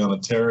about to be on a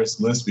terrorist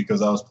list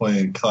because I was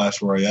playing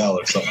Clash Royale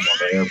or something on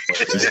the airplane.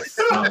 It's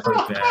not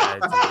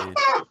bad,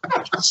 dude.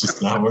 It's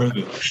just not worth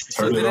it.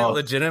 So Turn did it it off.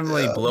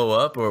 legitimately blow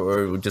up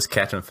or just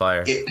catch on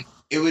fire?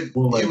 It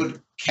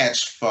would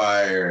catch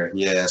fire,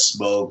 yeah,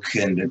 smoke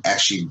and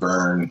actually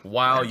burn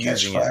While and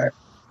catch using it. fire.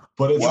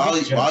 But it's While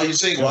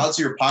it's in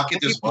your pocket,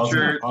 there's While it's in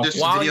your picture, pocket. there's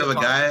a While video of a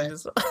you're guy.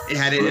 talking. It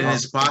had it in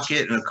his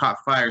pocket and it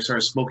caught fire,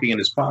 started smoking in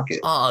his pocket.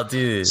 Oh,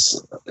 dude.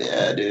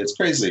 Yeah, dude, it's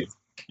crazy.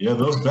 Yeah,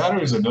 those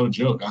batteries are no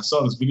joke. I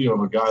saw this video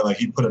of a guy like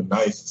he put a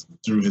knife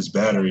through his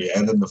battery,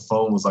 and then the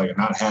phone was like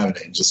not having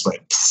it, and just went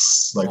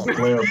like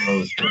flare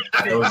mode.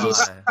 It was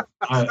just,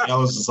 I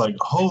was just like,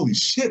 holy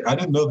shit! I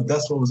didn't know that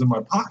that's what was in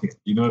my pocket.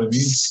 You know what I mean?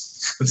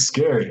 It's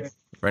scary.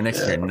 Right next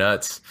to your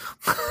nuts.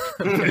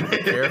 Be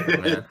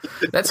careful, man.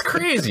 That's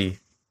crazy.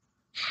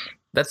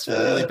 That's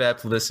really bad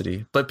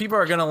publicity. But people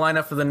are gonna line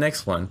up for the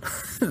next one.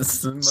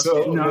 So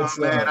No, it's,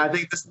 man, I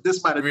think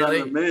this might have Really?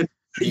 done them in.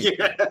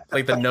 Yeah,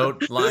 like the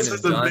note line this is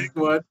is a done. big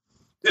one.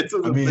 This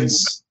is I a mean,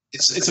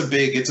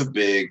 big It's a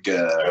big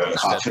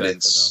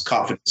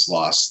confidence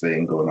loss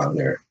thing going on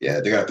there.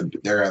 Yeah, they're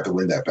gonna have to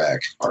win that back.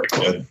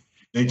 yeah,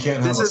 they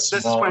can't have This a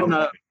is small. when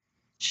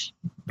This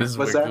is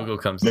What's where that? Google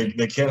comes in.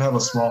 They can't have a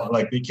small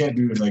they can't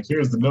do like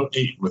here's the Note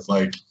 8 with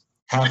like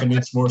half an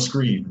inch more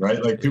screen,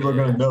 right? Like people are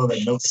gonna know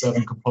that Note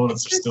 7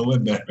 components are still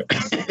in there.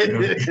 You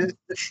know?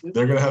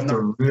 They're gonna have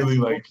to really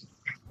like.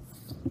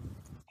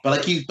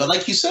 But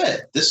like you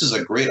said, this is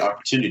a great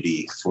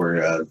opportunity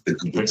for the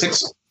Google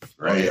Pixel,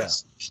 right?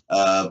 Yes.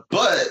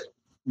 But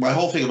my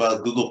whole thing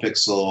about Google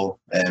Pixel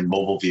and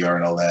mobile VR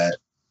and all that,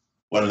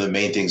 one of the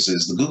main things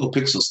is the Google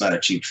Pixel is not a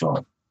cheap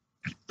phone,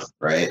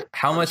 right?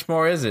 How much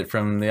more is it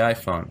from the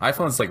iPhone?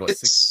 iPhone's like what,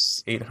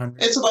 It's-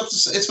 800? It's about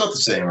the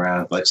same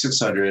around like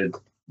 $600,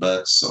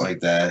 something like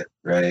that,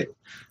 right?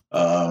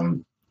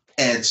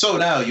 And so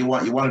now you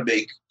want to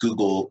make a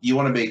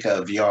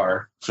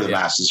VR for the Yeah.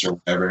 masses or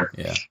whatever.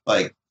 Yeah.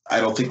 Like I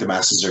don't think the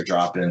masses are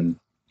dropping,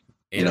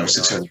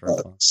 $600, for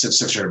a phone.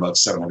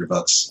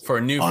 $700 For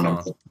a new on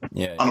phone.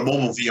 Yeah. on a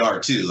mobile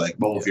VR too, like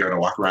mobile VR to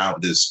walk around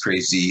with this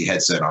crazy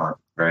headset on,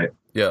 right?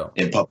 Yeah.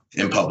 In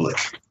public,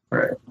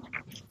 right?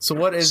 So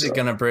what is it So-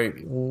 gonna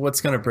break?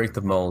 What's gonna break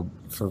the mold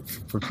for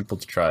people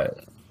to try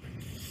it?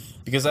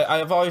 Because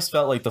I've always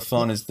felt like the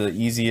phone is the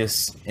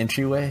easiest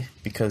entryway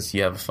because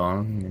you have a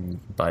phone and you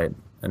buy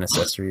an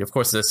accessory. Of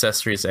course, the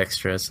accessory is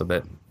extra, so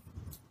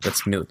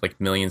that's like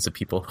millions of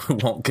people who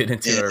won't get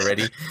into it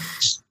already.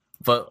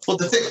 But Well,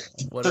 the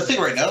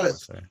thing right now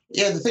is,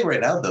 the thing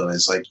right now though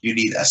is like you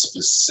need a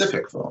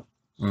specific phone.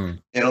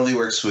 It only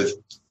works with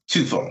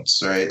two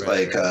phones, right?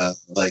 Right,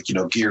 Like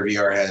Gear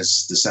VR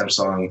has the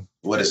Samsung,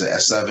 what is it,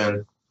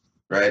 S7,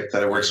 right?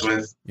 That it works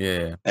with,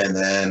 Yeah. and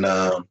then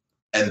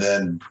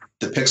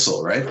the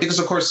Pixel, right? Because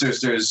of course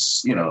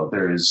there's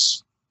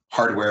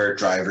hardware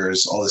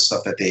drivers, all this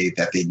stuff that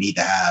they need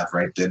to have,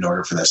 right, in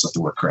order for that stuff to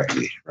work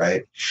correctly,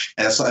 right?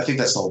 And I think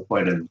that's the whole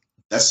point of.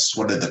 That's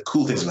one of the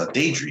cool things about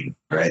Daydream,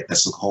 right?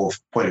 That's the whole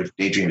point of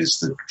Daydream is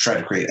to try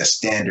to create a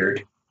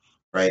standard,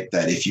 right?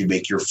 That if you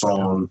make your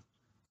phone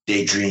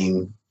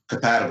Daydream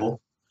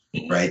compatible,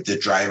 right, the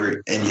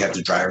driver, and you have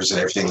the drivers and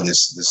everything,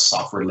 this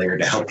software layer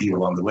to help you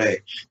along the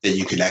way, then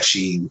you can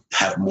actually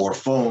have more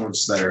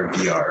phones that are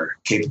VR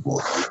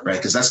capable, right?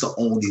 Because that's the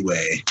only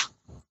way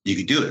you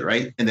can do it,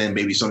 right? And then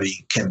maybe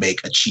somebody can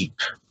make a cheap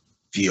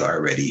VR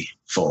ready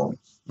phone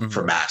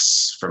for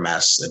mass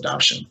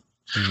adoption,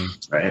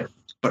 right?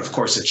 But of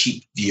course, a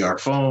cheap VR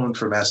phone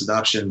for mass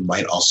adoption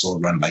might also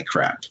run like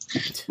crap,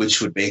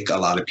 which would make a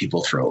lot of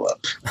people throw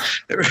up.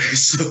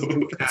 So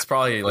It's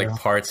probably like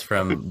parts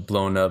from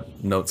blown up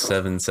Note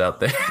 7s out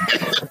there.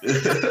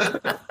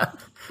 Because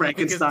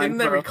Frankenstein. didn't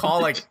they Pro.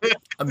 recall like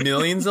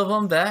millions of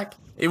them back?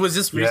 It was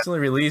just recently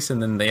released,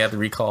 and then they had to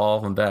recall all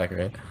of them back,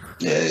 right?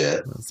 yeah.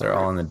 They're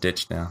all in the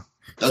ditch now.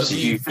 That's a Do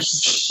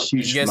huge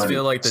you guys money.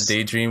 feel like the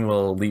Daydream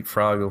will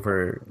leapfrog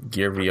over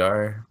Gear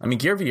VR? I mean,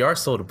 Gear VR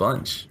sold a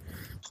bunch.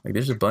 Like,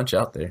 there's a bunch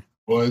out there.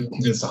 Well,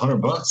 it's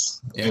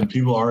 $100, Yeah. and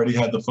people already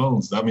had the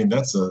phones. I mean,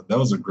 that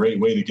was a great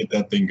way to get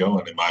that thing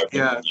going, in my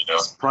opinion. Yeah, You know,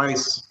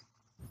 price.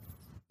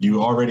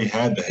 you already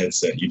had the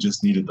headset; you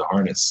just needed the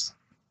harness.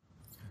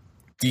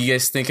 Do you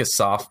guys think a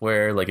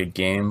software like a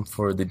game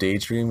for the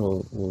Daydream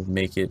will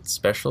make it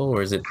special,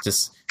 or is it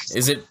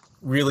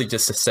really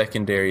just a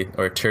secondary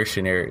or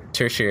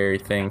tertiary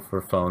thing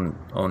for phone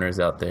owners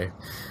out there,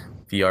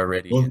 VR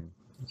ready? Well, and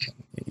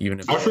even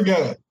if I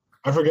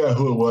forgot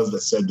who it was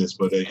that said this,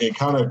 but it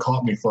kind of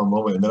caught me for a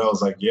moment, and then I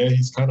was like, yeah,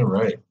 he's kind of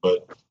right.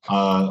 But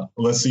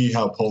let's see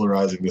how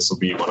polarizing this will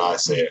be when I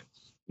say it.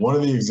 One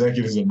of the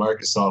executives at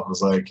Microsoft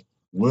was like,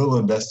 we'll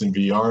invest in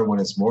VR when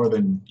it's more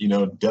than,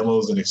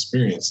 demos and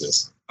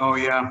experiences. Oh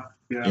yeah.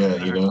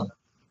 Yeah.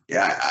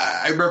 Yeah,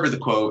 I remember the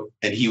quote,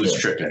 and he was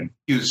tripping.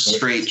 He was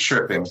straight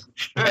tripping,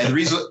 and the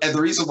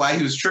reason why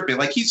he was tripping,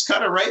 like he's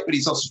kind of right, but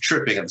he's also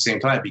tripping at the same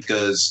time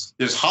because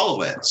there's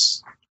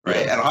HoloLens,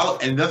 right?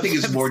 And nothing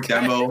is more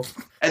demo,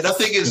 and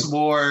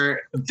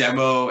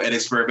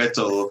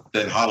experimental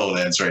than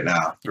HoloLens right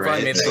now, Probably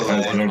right? made It that has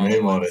quote their on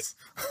name on HoloLens.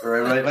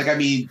 Right. Like I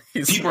mean,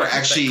 He's people are like,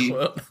 actually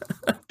that quote.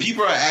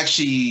 people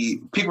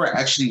are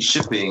actually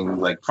shipping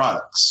like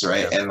products,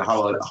 right? Yeah. And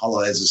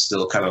HoloLens is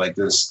still kind of like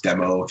this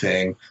demo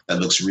thing that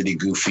looks really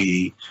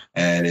goofy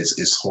and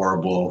is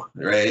horrible,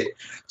 right?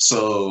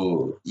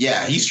 So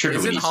yeah, he's tripping.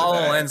 Isn't when he said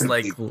that. HoloLens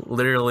like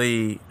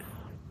literally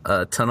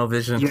tunnel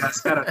vision? Yeah,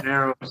 it's got a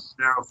narrow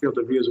field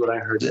of view is what I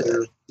heard.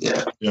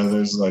 Yeah.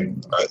 There's like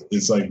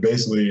it's like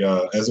basically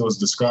as it was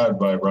described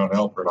by Ron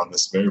Halpern on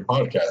this very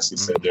podcast. He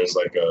said there's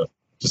like a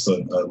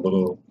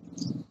little.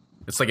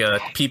 It's like a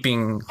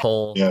peeping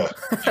hole. Yeah.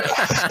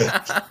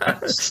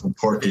 Some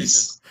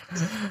porkies.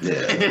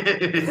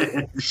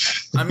 Yeah.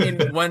 I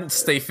mean,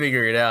 once they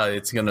figure it out,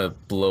 it's gonna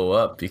blow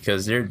up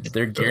because they're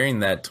gearing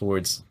that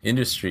towards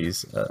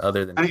industries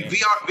other than. I mean,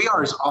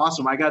 VR is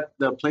awesome. I got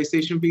the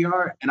PlayStation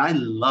VR, and I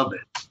love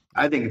it.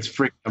 I think it's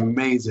freaking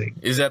amazing.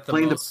 Is that the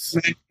Playing most?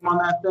 the on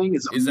that thing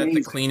is Is amazing.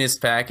 that the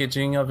cleanest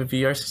packaging of a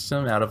VR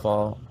system out of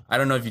all? I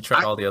don't know if you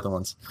tried all the other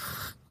ones.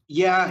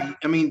 Yeah,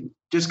 I mean,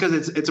 just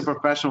because it's a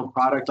professional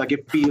product, like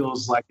it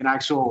feels like an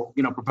actual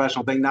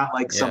professional thing, not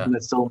like something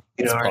that's still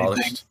It's or anything.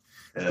 polished.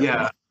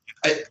 Yeah.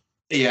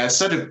 I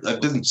said it. I've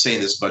been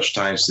saying this much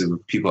times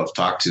to people I've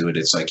talked to, and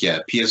it's like, yeah,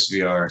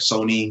 PSVR,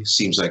 Sony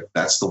seems like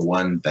that's the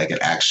one that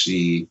could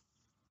actually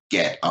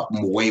get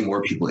way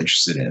more people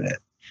interested in it.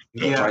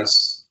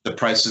 The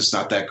price is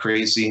not that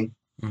crazy.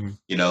 Mhm.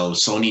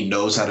 Sony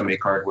knows how to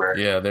make hardware.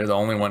 Yeah, they're the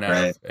only one out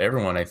Right. of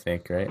everyone, I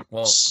think, right?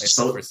 Well, So-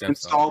 except for Samsung.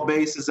 Install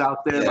base is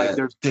out there. Yeah, Like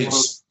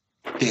there's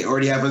they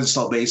already have an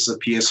install base of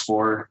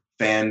PS4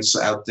 fans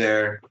out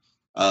there.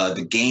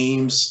 The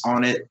games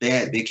on it,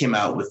 they came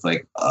out with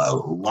like a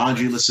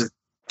laundry list of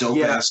dope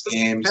ass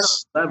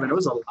games. 11. It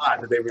was a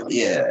lot that they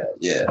released.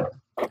 Yeah.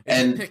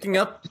 And Picking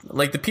up,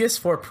 like the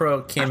PS4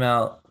 Pro came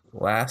out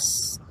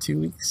last 2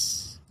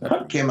 weeks. I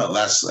think it came out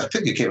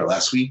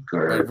last week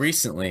or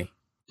Recently.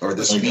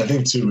 this Like, I week.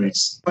 think 2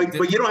 weeks. But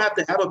you don't have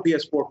to have a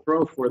PS4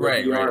 Pro for the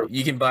VR. Right.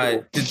 You can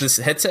buy. Did this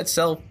headset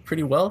sell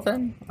pretty well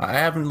then? I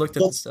haven't looked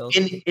at Well, the sales.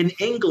 in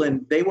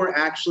England, they were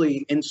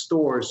actually in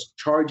stores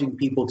charging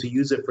people to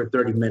use it for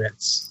 30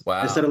 minutes.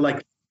 Wow. Instead of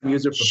like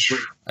use it for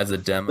free. As a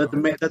demo.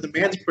 The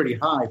demand's pretty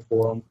high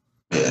for them.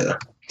 Yeah.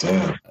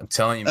 Damn. I'm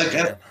telling you,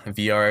 man,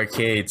 VR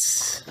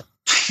arcades.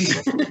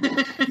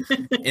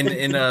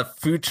 in a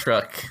food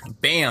truck.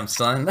 Bam,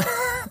 son.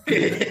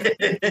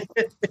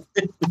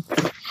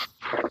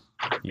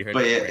 You heard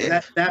But it, yeah,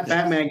 right? That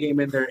Batman game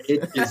in there,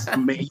 it is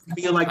amazing.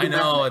 You feel like I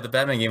know the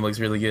Batman game looks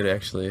really good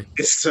actually.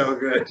 it's so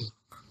good.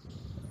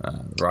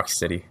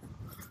 Rocksteady.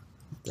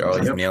 They're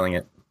always Yep. nailing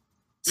it.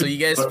 So you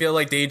guys feel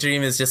like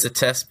Daydream is just a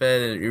test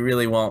bed? It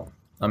really won't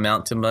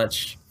amount to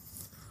much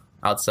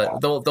outside.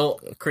 They'll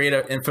create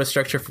an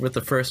infrastructure with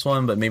the first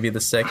one, but maybe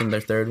the second or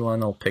third one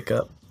will pick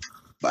up.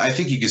 But I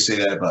think you could say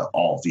that about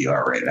all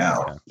VR right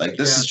now. Yeah. Like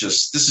this is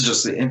just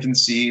the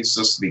infancy. It's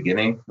just the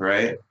beginning,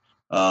 right?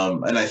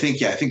 And I think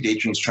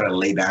Daydream's trying to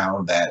lay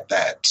down that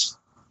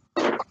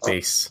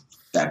Base.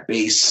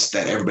 base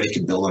that everybody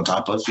can build on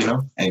top of,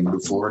 and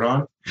move forward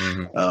on.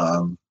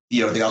 Mhm.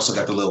 They also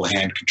got the little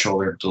hand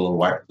controller,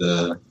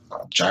 the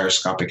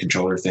gyroscopic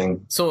controller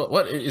thing. So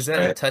what is that?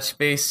 A Right. touch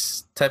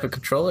base type of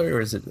controller,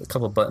 or is it a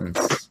couple buttons?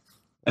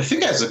 I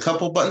think it has a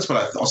couple buttons, but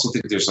I also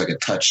think there's like a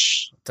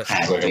touch Touch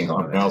pad It's like thing a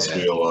on mouse it.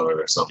 wheel on it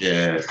or something.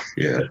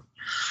 Yeah.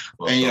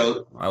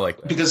 And I like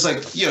that. because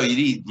you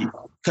need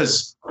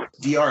because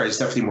VR is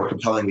definitely more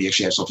compelling when you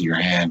actually have something in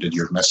your hand and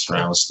you're messing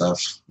around with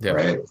stuff, Yeah.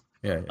 right?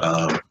 Yeah.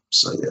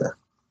 So yeah.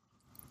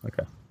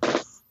 Okay.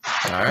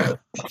 All right.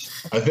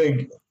 I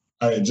think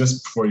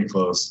just before you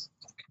close,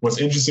 what's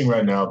interesting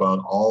right now about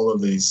all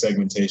of the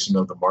segmentation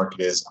of the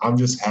market is I'm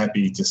just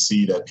happy to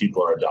see that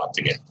people are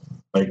adopting it.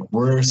 Like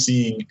we're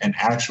seeing an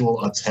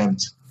actual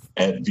attempt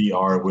at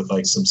VR with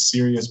like some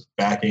serious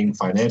backing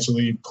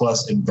financially,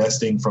 plus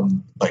investing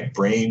from like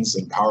brains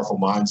and powerful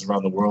minds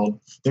around the world.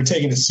 They're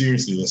taking it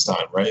seriously this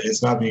time, right?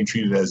 It's not being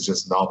treated as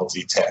just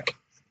novelty tech.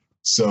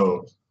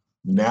 So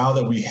now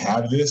that we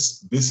have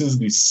this is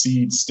the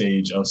seed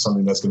stage of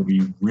something that's going to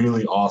be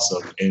really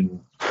awesome in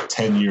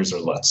 10 years or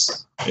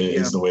less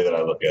is the way that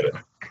I look at it.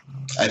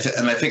 I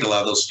think a lot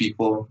of those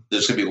people,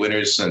 there's going to be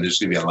winners and there's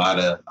going to be a lot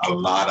of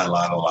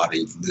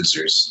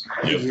losers.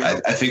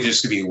 I think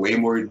there's going to be way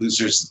more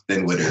losers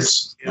than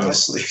winners,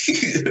 honestly.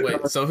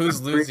 Wait. So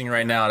who's losing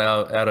right now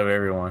out of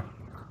everyone?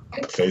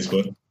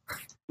 Facebook.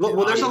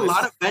 Well, there's a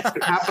lot of venture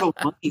capital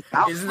money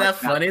out. Isn't that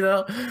funny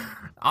though?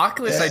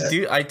 Oculus,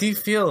 Yeah. I do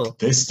feel,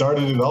 They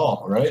started it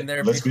all, right? and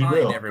they're Let's be behind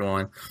real.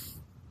 everyone.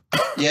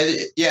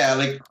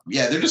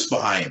 they're just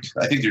behind.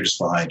 I think they're just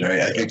behind,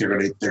 right? I think they're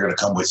gonna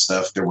come with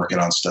stuff. They're working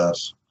on stuff,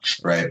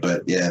 right?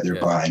 But they're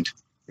behind.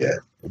 It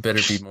better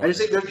be more. I just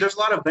think there's a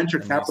lot of venture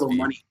capital NXP.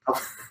 money.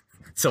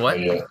 So what?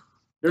 Yeah.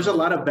 There's a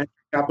lot of venture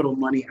capital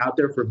money out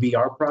there for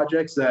VR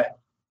projects that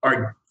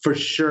are for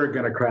sure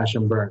going to crash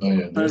and burn. Oh,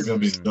 yeah. Those are gonna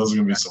be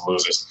some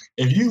losers.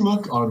 If you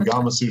look on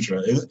Gama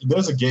Sutra,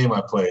 there's a game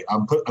I play.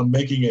 I'm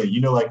making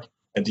a like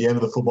at the end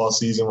of the football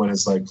season when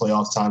it's like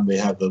playoff time, they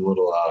have the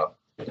little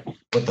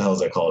what the hell is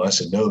that called? I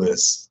should know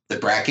this. The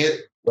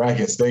bracket.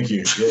 Brackets. Thank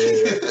you.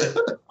 Yeah.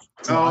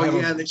 So Oh I have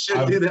yeah, a- they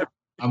should do that.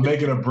 I'm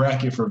making a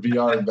bracket for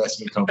VR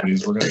investment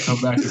companies. We're going to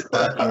come back to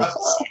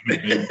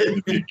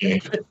the big game.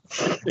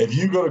 If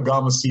you go to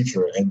Gama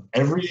Sutra, and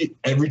every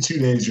 2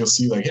 days you'll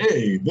see like,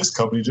 hey, this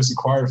company just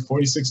acquired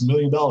 $46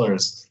 million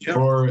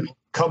for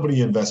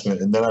company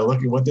investment. And then I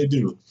look at what they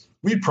do.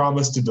 We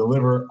promise to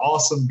deliver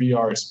awesome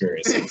VR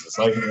experiences. It's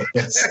like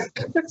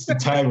that's the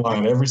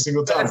tagline every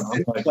single time. Best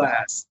in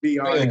class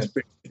VR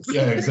experience.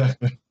 Yeah,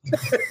 exactly.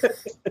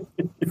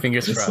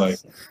 Fingers It's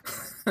crossed. like,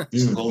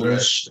 It's the dude, gold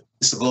rush.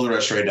 It's the gold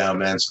rush right now,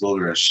 man. It's the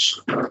gold rush.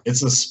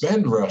 it's a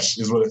spend rush,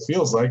 is what it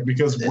feels like.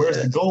 Because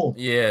where's the gold?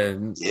 Yeah.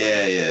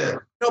 Yeah.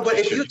 No, but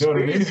if you You know what I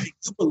experience mean? it,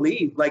 you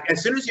believe. Like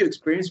as soon as you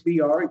experience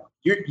VR,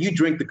 you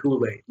drink the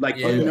Kool-Aid. Like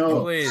Yeah, you know,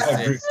 Kool-Aid.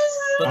 I agree.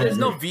 But I there's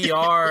no agree.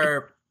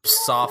 VR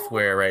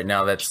software right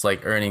now that's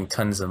like earning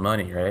tons of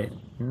money, right?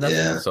 Nothing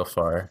Yeah. so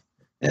far.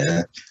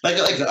 Yeah. Like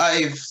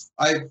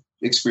I've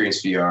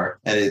experienced VR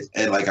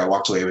and like I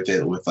walked away with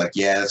it with like,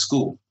 yeah, that's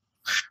cool.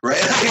 Right?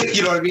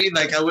 You know what I mean?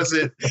 Like I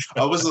wasn't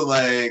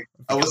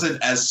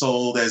as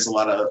sold as a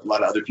lot of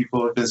other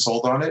people have been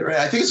sold on it, right?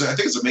 I think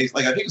it's amazing.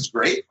 Like I think it's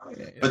great.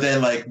 But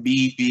then like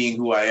me being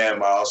who I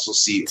am, I also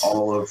see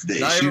all of the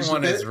Not issues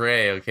everyone with is it.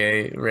 Ray,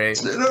 okay? Ray.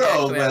 No, You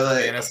actually but have to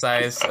like-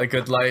 fantasize a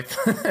good life.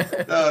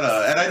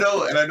 No,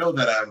 and I know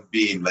that I'm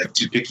being like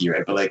too picky,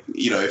 right? But like,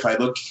 you know, if I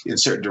look in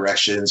certain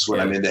directions when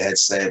I'm in the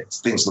headset,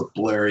 things look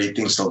blurry,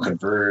 things don't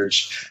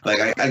converge.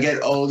 Like I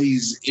get all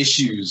these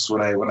issues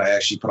when I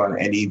actually put on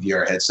any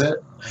VR headset.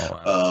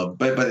 Oh, wow.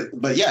 But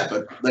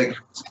like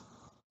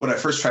when I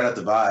first tried out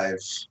the Vive,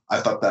 I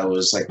thought that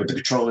was like with the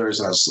controllers,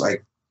 and I was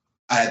like,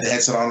 I had the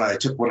headset on, and I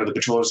took one of the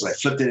controllers and I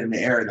flipped it in the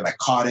air, and then I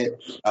caught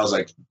it. I was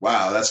like,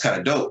 wow, that's kind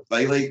of dope.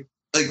 Like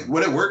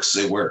when it works,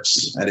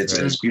 and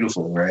it's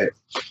beautiful, right?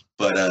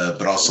 But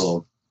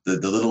also the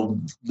little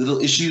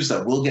issues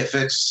that will get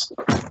fixed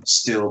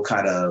still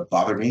kind of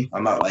bother me.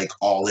 I'm not like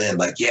all in,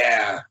 like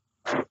yeah,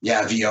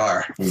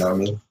 VR. You know what I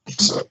mean?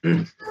 So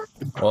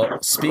Well,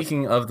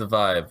 speaking of the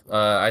Vive,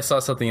 I saw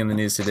something in the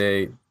news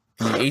today.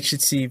 The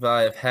HTC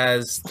Vive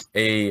has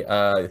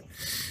a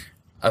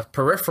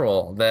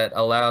peripheral that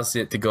allows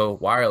it to go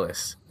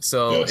wireless.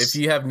 So Yes. if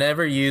you have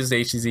never used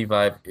HTC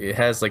Vive, it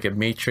has like a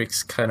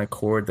matrix kind of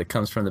cord that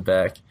comes from the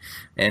back.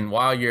 And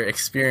while you're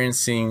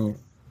experiencing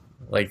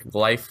like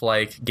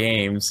lifelike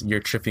games, you're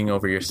tripping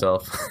over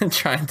yourself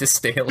trying to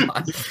stay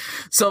alive.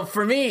 So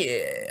for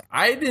me,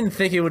 I didn't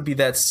think it would be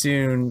that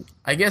soon.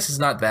 I guess it's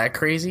not that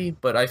crazy,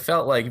 but I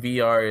felt like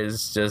VR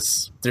is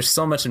just, there's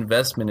so much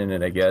investment in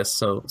it, I guess.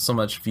 So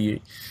much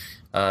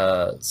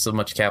so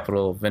much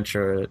capital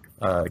venture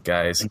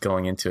guys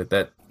going into it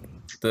that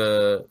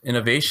the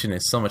innovation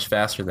is so much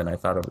faster than I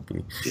thought it would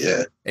be.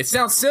 yeah. It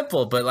sounds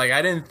simple, but like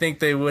I didn't think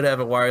they would have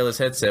a wireless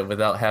headset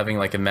without having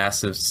like a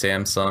massive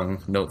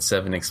Samsung Note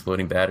 7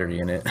 exploding battery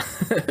in it.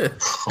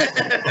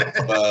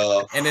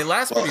 Well, And it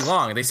lasts pretty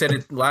long. They said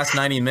it lasts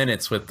 90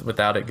 minutes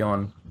without it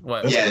going.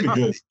 What? That's Yeah.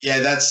 pretty good. yeah,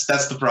 that's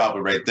the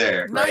problem right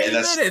there. Right? 90 And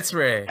that's minutes,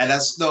 Ray. and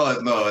that's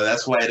no,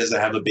 that's why it doesn't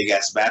have a big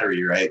ass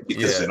battery, right?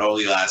 Because Yeah. it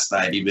only lasts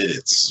 90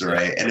 minutes,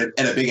 right? And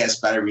a big ass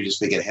battery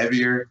just make it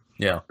heavier,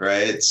 Yeah.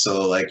 right?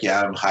 So like,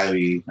 yeah, I'm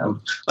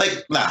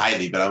like not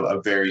highly, but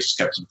I'm very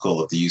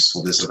skeptical of the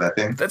usefulness of that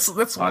thing. That's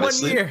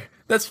Honestly. 1 year.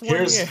 That's 1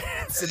 Here's- year.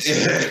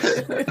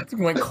 It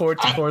went cord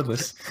to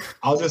cordless.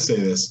 I'll just say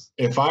this.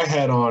 If I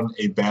had on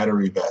a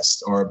battery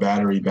vest or a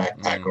battery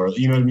backpack or,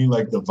 you know what I mean,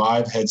 like the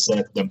Vive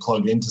headset that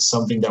plugged into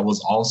something that was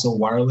also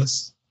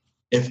wireless,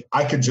 if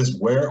I could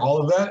just wear all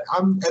of that,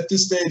 I'm at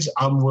this stage,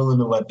 I'm willing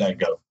to let that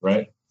go,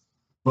 right?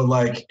 But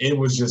like, it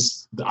was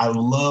just, I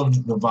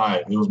loved the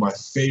Vive. It was my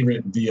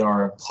favorite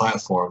VR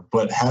platform.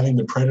 But having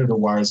the Predator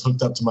wires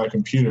hooked up to my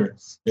computer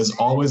is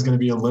always going to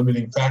be a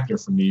limiting factor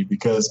for me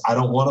because I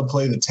don't want to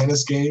play the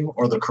tennis game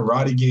or the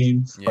karate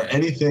game or Yeah.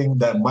 anything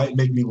that might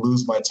make me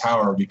lose my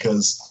tower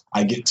because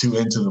I get too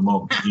into the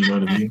moment. You know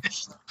what I mean?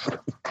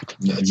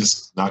 No,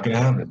 just not going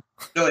to happen.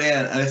 No,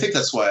 and I think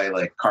that's why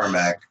like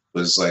Carmack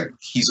was like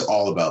he's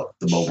all about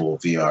the mobile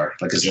VR,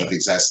 like because Yeah. he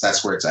thinks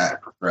that's where it's at,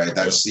 right?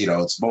 That's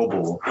it's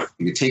mobile.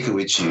 You can take it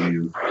with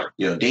you,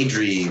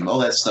 daydream, all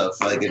that stuff.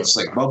 Like it's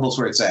like mobile's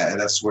where it's at, and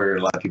that's where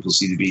a lot of people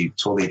seem to be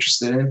totally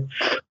interested in.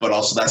 But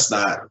also, that's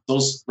not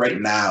those right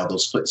now.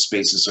 Those split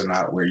spaces are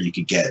not where you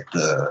could get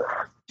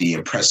the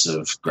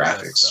impressive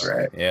graphics, Stuff.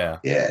 right? Yeah.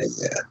 Yeah.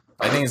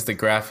 I think it's the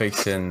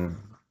graphics, and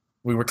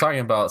we were talking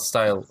about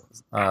style,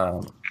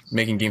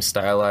 making games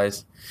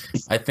stylized.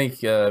 I think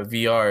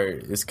VR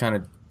is kind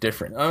of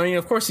different. I mean,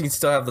 of course, you can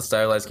still have the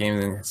stylized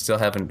games and still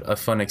have a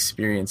fun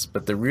experience,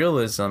 but the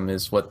realism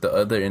is what the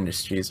other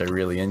industries are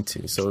really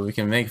into. So we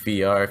can make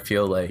VR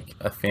feel like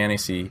a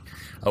fantasy,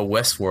 a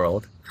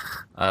Westworld.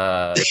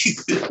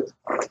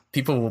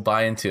 People will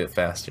buy into it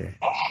faster.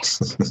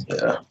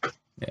 Yeah.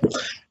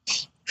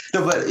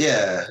 No, but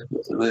yeah,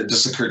 it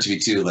just occurred to me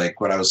too. Like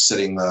when I was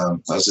sitting, I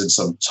was in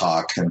some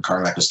talk, and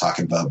Carmack was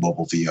talking about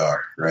mobile VR,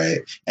 right?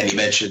 And he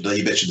mentioned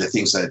the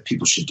things that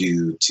people should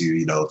do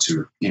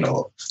to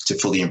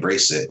fully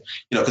embrace it.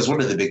 Because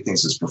one of the big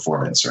things is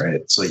performance,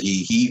 right? So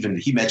he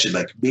mentioned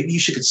like maybe you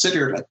should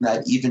consider like not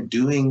even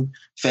doing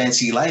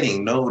fancy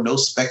lighting, no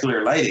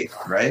specular lighting,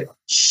 right?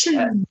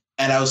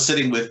 And I was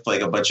sitting with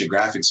like a bunch of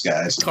graphics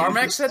guys.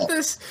 Carmack said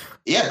this?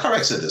 Yeah,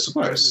 Carmack said this, of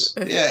course.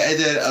 Yeah, and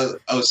then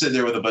I was sitting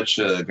there with a bunch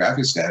of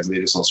graphics guys, and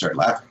they just all started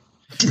laughing,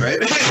 right?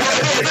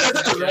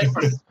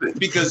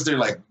 Because they're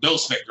like, no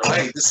specular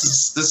light.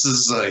 This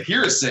is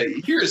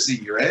heresy,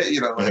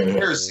 right? Like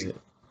heresy.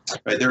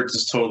 Right? They're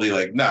just totally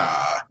like,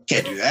 nah,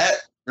 can't do that,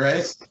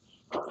 right?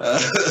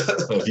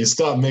 If you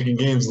stop making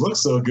games look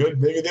so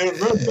good, maybe they would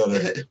run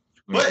better.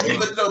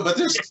 But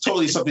there's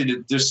totally something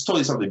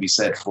to be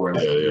said for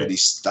like really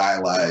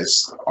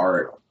stylized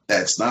art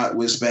that's not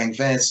whiz bang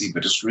fancy,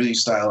 but just really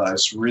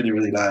stylized, really,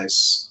 really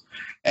nice.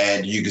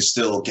 And you can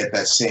still get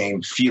that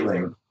same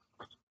feeling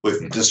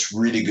with just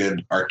really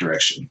good art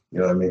direction. You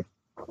know what I mean?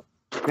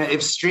 Now,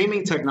 if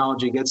streaming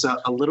technology gets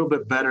a little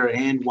bit better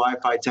and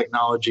Wi-Fi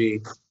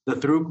technology, the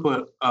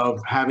throughput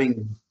of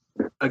having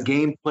a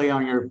game play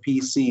on your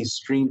PC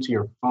streamed to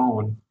your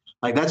phone,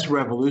 like that's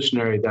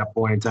revolutionary at that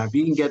point in time. If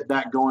you can get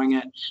that going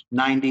at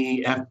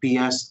 90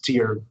 FPS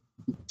to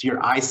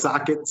your eye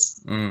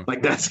sockets,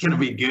 like that's gonna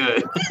be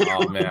good.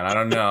 Oh man, I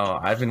don't know.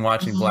 I've been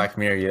watching Black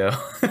Mirror, yo.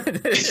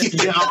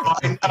 Yeah,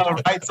 I know,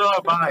 right? So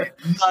have I.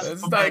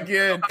 It's not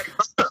good.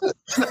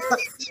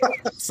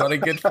 It's not a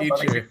good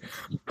feature.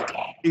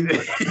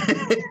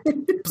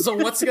 So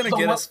what's gonna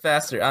get us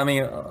faster? I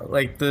mean,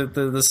 like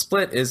the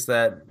split is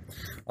that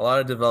a lot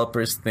of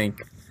developers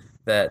think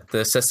that the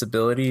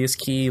accessibility is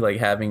key, like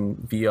having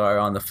VR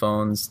on the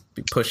phones,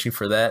 pushing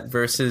for that,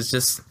 versus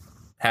just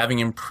having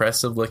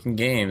impressive looking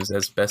games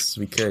as best as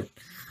we could.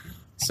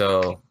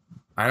 So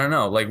I don't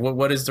know, like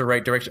what is the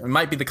right direction? It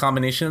might be the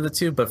combination of the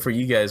two, but for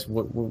you guys,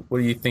 what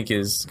do you think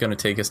is going to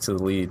take us to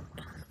the lead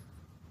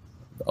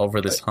over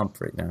this hump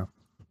right now?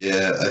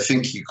 Yeah, I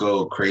think you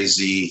go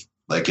crazy,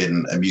 like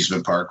in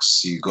amusement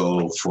parks, you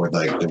go for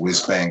like the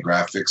whiz bang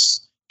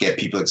graphics, get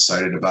people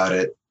excited about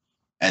it.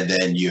 And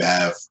then you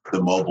have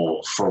the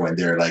mobile for when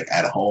they're like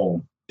at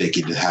home, they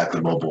can have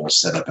the mobile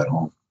set up at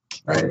home,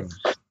 right?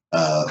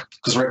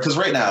 Because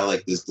right now,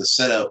 like the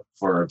setup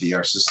for a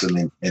VR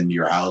system in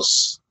your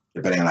house,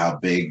 depending on how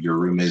big your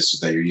room is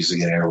that you're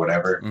using it in or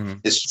whatever,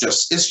 it's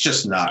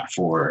just not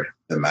for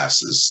the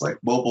masses. Like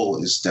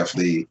mobile is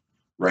definitely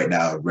right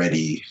now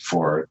ready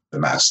for the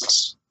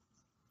masses.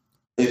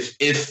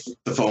 If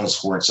the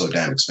phones weren't so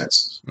damn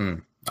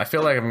expensive. I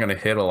feel like I'm going to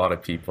hit a lot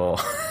of people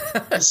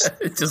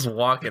just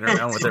walking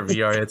around with their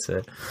VR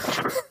headset.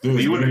 Dude,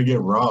 you're going to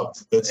get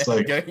robbed. That's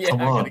like, I'm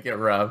going to get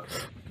robbed.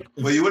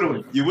 Well, you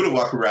wouldn't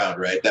walk around,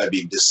 right? That would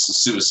be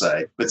just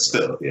suicide, but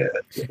still,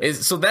 yeah.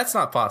 So that's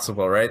not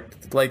possible, right?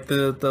 Like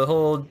the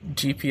whole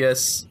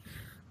GPS,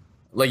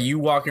 like you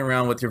walking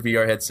around with your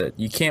VR headset,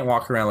 you can't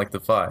walk around like the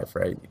Vive,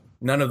 right?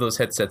 None of those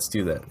headsets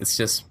do that. It's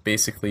just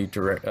basically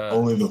direct.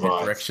 Only the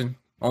Vive. Direction.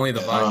 Only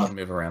the Vive can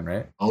move around,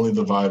 right? Only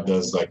the Vive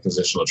does like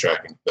positional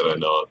tracking that I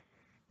know of.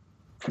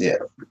 Yeah.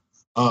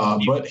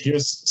 But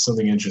here's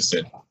something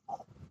interesting.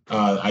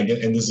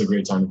 And this is a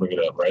great time to bring it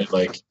up, right?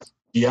 Like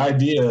the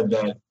idea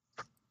that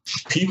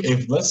people,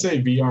 if let's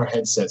say VR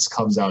headsets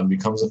comes out and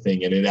becomes a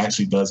thing, and it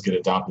actually does get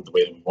adopted the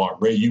way that we want.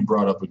 Ray, you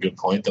brought up a good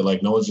point that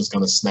like no one's just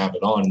going to snap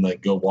it on and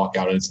like go walk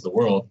out into the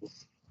world.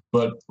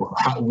 But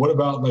what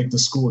about like the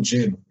school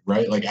gym,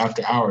 right? Like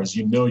after hours,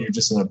 you're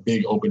just in a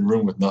big open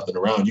room with nothing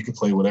around. You can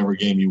play whatever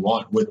game you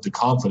want with the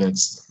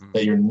confidence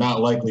that you're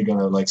not likely going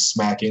to like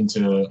smack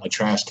into a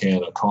trash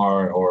can, a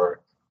car,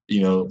 or,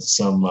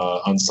 some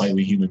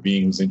unsightly human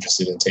being who's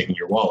interested in taking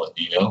your wallet,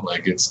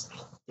 like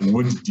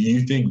do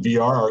you think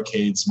VR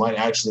arcades might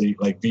actually,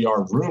 like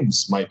VR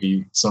rooms might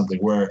be something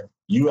where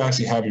you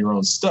actually have your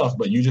own stuff,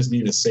 but you just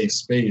need a safe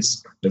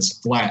space that's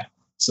flat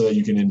so that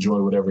you can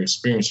enjoy whatever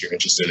experience you're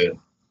interested in?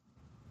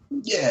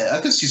 Yeah,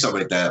 I could see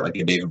something like that, like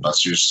a Dave &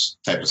 Buster's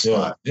type of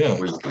spot. Yeah.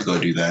 Where you could go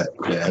do that.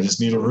 Yeah. I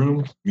just need a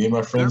room. Me and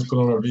my friends put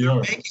on our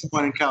VR. They're making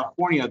one in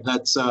California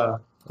that's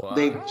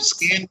they've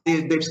scanned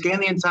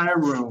the entire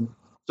room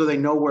so they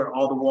know where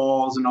all the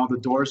walls and all the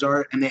doors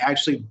are, and they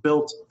actually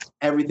built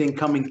everything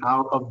coming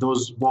out of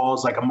those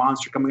walls, like a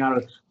monster coming out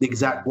of the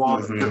exact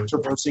wall,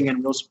 traversing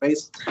in real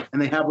space.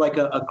 And they have like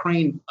a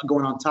crane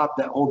going on top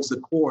that holds the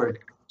cord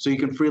so you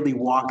can freely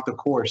walk the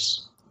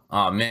course.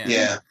 Oh man.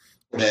 Yeah,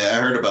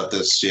 I heard about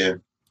this. Yeah,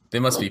 they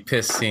must be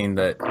pissed seeing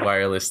that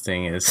wireless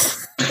thing is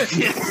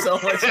so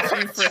much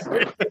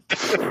cheaper.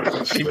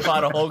 She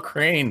bought a whole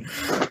crane.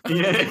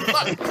 Yeah,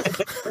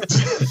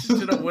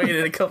 should have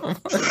waited a couple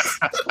months.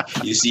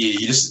 You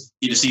just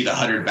need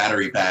 100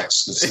 battery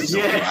packs.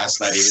 Last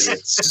 90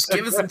 minutes. Just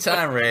give us some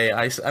time, Ray.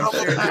 I'm sure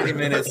 30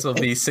 minutes will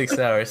be 6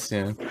 hours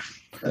soon.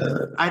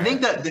 I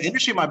think that the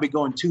industry might be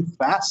going too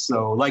fast,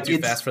 though. Like too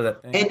fast for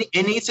that thing.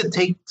 It needs to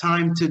take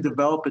time to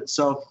develop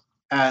itself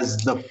as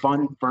the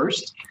fun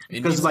first.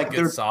 Because like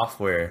good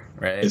software,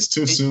 right? It's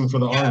too soon for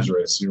the arms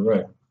race. You're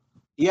right.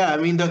 Yeah, I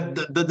mean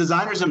the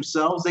designers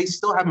themselves, they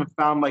still haven't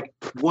found like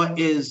what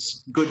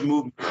is good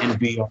movement in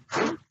VR,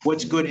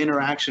 what's good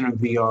interaction in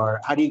VR.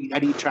 How do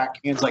you track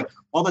hands? Like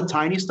all the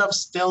tiny stuff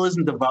still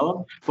isn't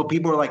developed, but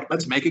people are like,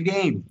 let's make a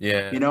game.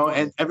 Yeah, you know,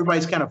 and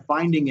everybody's kind of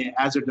finding it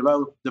as they're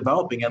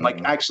developing and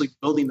like actually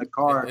building the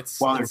car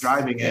while they're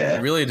driving it.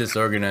 It's really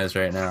disorganized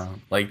right now.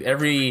 Like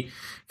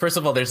first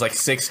of all, there's like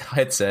 6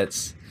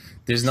 headsets.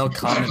 There's no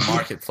common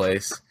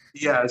marketplace.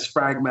 Yeah, it's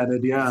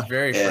fragmented. Yeah, it's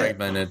very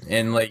fragmented,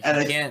 and like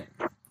you can't.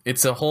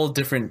 It's a whole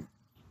different,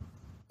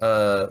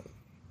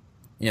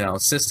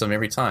 system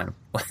every time.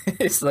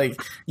 It's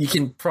like you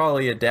can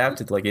probably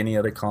adapt it like any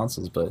other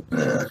consoles, but.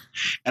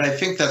 And I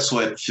think that's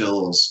what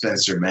Phil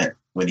Spencer meant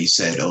when he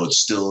said, "Oh, it's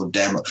still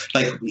demo."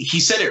 Like he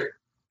said it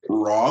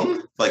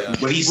wrong.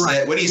 Like what he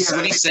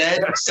said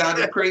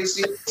sounded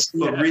crazy.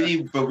 But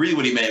really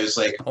what he meant was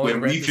like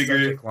when we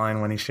figured line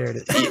when he shared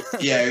it.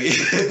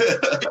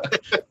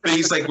 But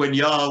he's like when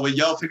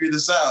y'all figure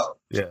this out,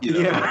 then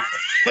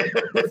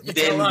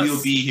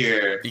we'll be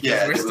here.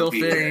 Because we're still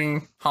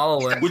figuring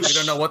HoloLens. We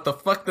don't know what the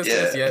fuck this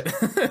is yet.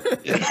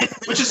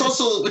 Which is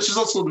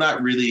also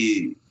not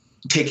really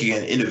taking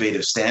an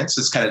innovative stance.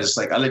 It's kind of just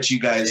like I'll let you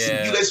guys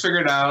figure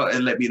it out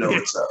and let me know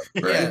what's up.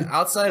 Right? Yeah,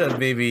 outside of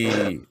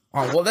maybe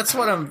well, that's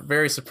what I'm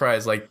very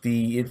surprised. Like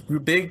the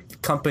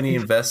big company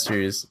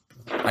investors,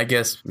 I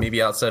guess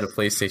maybe outside of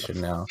PlayStation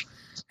now,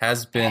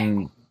 has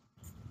been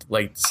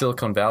like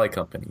Silicon Valley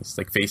companies,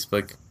 like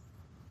Facebook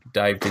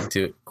dived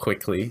into it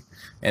quickly,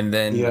 and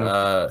then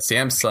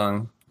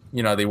Samsung,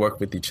 they work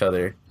with each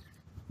other.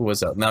 Who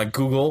was out now?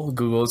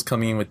 Google is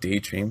coming in with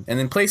Daydream, and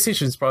then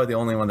PlayStation is probably the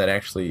only one that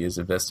actually is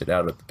invested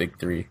out of the big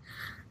 3,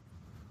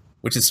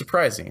 which is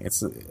surprising.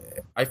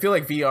 I feel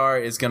like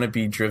VR is going to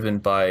be driven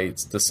by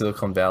the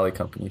Silicon Valley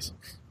companies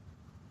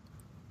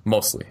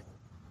mostly.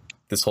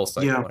 This whole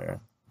cycle. Yeah.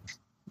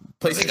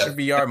 PlayStation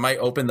VR might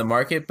open the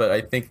market, but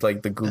I think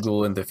like the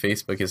Google and the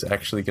Facebook is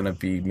actually going to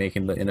be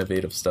making the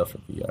innovative stuff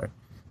in VR.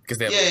 Because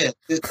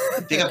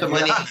they got the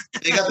money.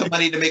 They got the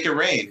money to make it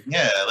rain.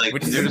 Yeah, like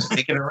they're just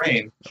making it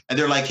rain, and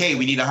they're like, "Hey,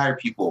 we need to hire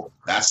people.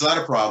 That's not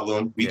a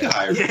problem. We can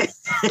hire people,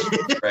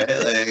 right?"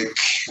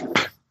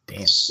 Like,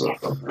 damn.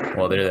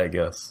 Well, there that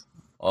goes.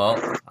 Well,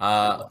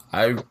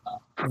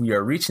 we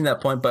are reaching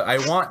that point, but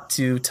I want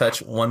to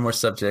touch one more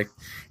subject,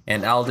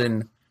 and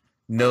Alden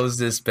knows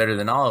this better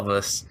than all of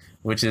us,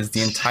 which is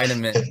the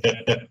entitlement of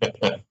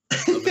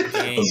a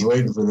game. I was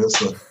waiting for this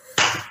one.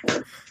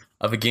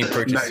 Of a game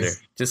purchaser,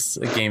 just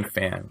a game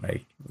fan.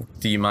 Like,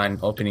 do you mind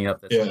opening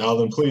up?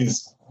 Alden,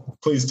 please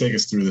take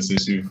us through this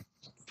issue.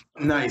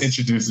 Nice.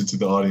 Introduce it to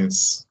the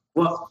audience.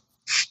 Well,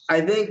 I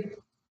think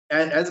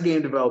as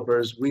game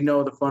developers, we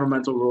know the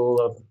fundamental rule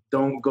of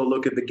don't go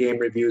look at the game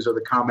reviews or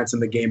the comments in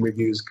the game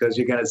reviews because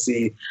you're going to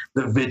see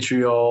the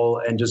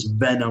vitriol and just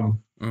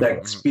venom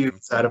that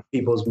spews out of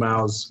people's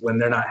mouths when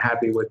they're not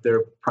happy with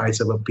their price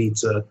of a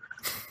pizza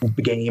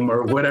game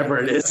or whatever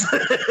it is.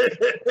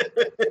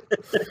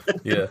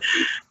 Yeah.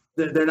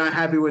 They're not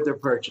happy with their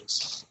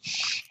purchase.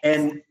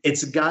 And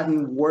it's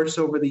gotten worse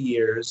over the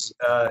years.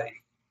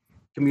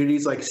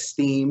 Communities like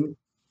Steam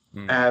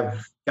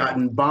have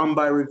gotten bombed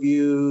by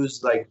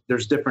reviews. Like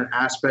there's different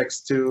aspects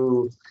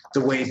to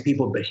the way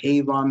people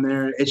behave on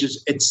there.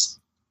 It's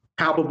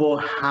palpable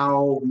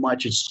how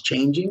much it's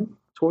changing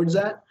towards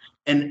that.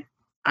 And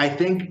I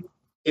think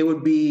it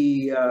would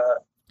be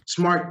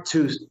smart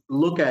to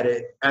look at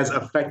it as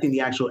affecting the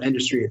actual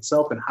industry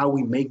itself and how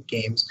we make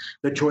games,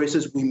 the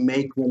choices we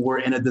make when we're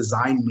in a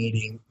design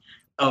meeting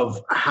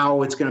of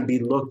how it's going to be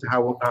looked,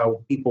 how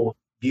people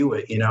view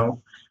it,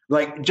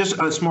 Like just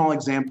a small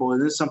example,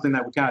 this is something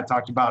that we kind of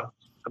talked about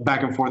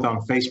back and forth on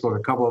Facebook.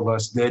 A couple of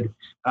us did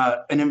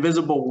an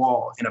invisible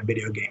wall in a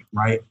video game,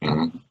 right?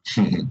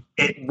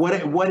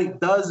 What it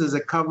does is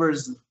it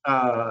covers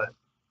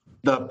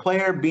the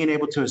player being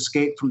able to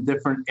escape from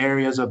different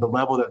areas of the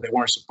level that they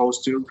weren't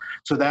supposed to.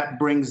 So that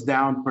brings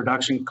down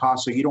production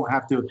costs. So you don't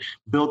have to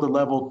build the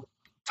level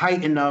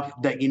tight enough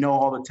that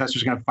all the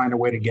testers are going to find a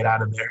way to get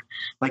out of there.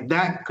 Like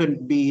that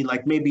could be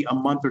like maybe a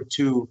month or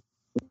two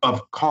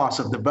of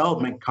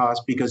development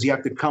costs, because you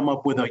have to come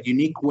up with a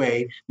unique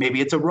way.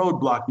 Maybe it's a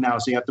roadblock now,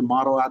 so you have to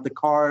model out the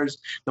cars,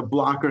 the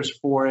blockers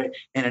for it,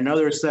 and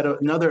another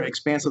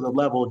expanse of the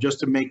level just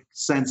to make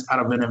sense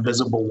out of an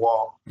invisible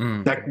wall.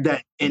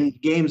 That in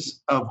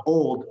games of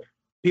old,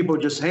 people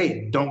just,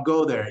 hey, don't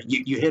go there.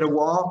 You hit a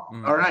wall,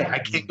 all right, I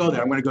can't go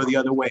there. I'm going to go the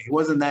other way. It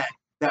wasn't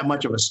that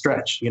much of a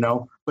stretch,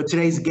 But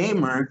today's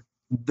gamer,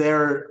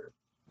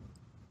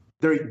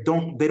 they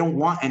don't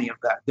want any of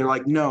that. They're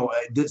like, no,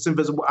 this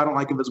invisible. I don't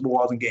like invisible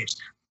walls in games.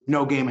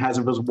 No game has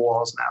invisible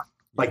walls now.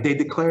 Like they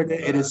declared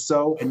it is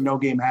so, and no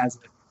game has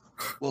it.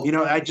 Well,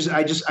 I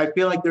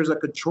feel like there's a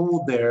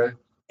control there,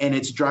 and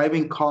it's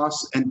driving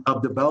costs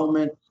of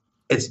development.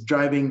 It's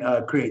driving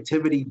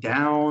creativity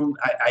down.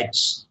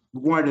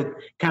 wanted to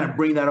kind of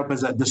bring that up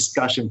as a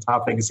discussion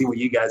topic and see what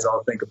you guys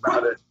all think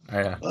about it.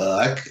 Yeah.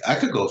 I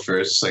could go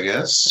first, I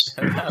guess.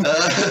 Go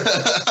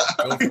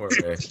for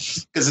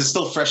it. Because it's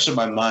still fresh in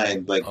my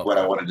mind, like what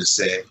I wanted to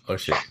say. Oh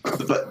shit.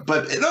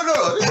 But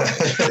no.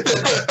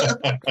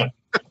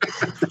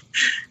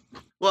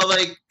 Well,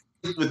 like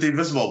with the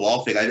invisible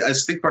wall thing, I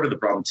just think part of the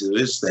problem too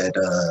is that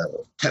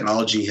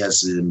technology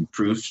has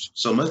improved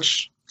so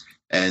much,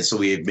 and so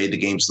we have made the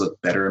games look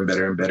better and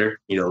better and better.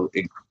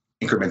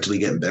 Incrementally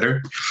getting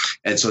better,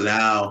 and so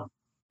now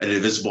an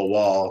invisible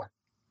wall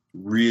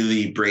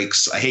really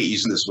breaks. I hate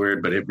using this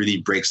word, but it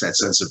really breaks that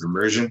sense of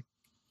immersion.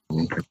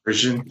 That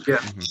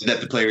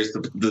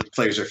the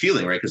players are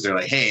feeling, right? Because they're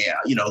like, hey,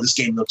 this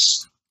game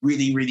looks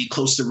really, really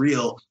close to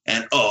real,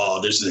 and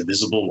there's an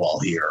invisible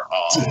wall here.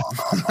 And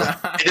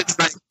it's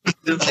like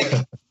they're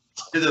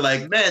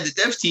like, man, the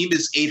dev team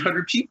is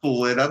 800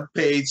 people, and I'm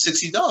paid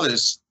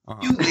 $60.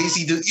 You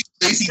lazy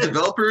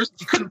developers!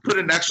 You couldn't put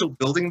an actual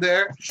building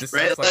there, This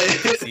right? sounds like a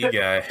PC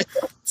guy.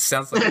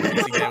 Sounds like a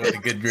PC guy with a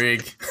good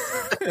rig.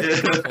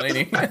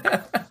 Complaining.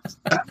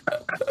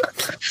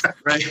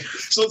 Right.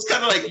 So it's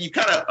kind of like you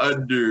kind of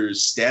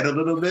understand a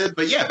little bit,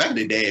 but yeah, back in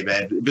the day,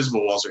 man,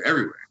 invisible walls are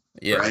everywhere.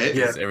 Yeah, right?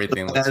 because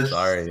everything looks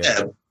sorry.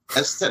 Yeah.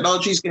 As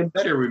technology's getting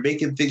better, we're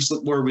making things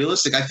look more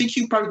realistic. I think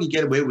you probably can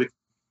get away with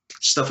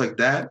stuff like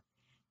that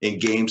in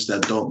games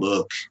that don't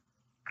look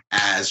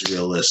as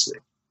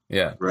realistic.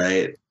 Yeah.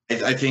 Right.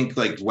 I think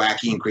like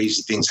wacky and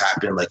crazy things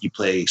happen. Like you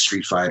play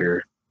Street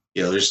Fighter,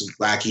 there's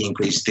wacky and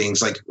crazy things.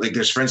 Like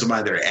there's friends of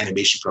mine that are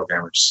animation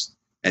programmers,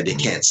 and they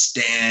can't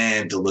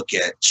stand to look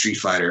at Street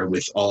Fighter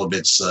with all of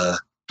its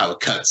how it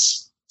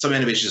cuts. Some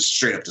animations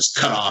straight up just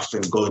cut off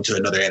and go into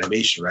another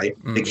animation, right?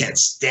 They can't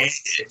stand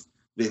it.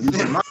 They lose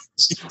their minds.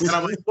 And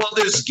I'm like, well,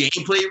 there's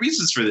gameplay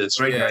reasons for this,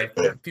 right? Yeah.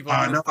 Right? People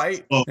want to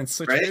fight and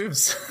switch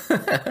moves.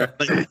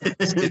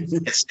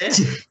 It's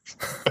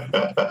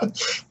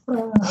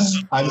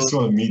I just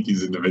want to meet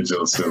these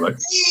individuals who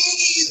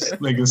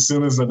like as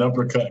soon as an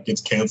uppercut gets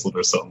canceled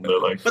or something, they're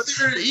like. But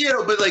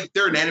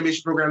they're an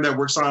animation program that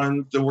works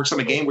on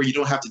a game where you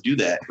don't have to do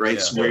that, right?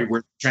 Yeah. So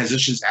where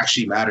transitions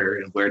actually matter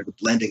and where the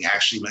blending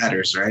actually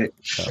matters, right?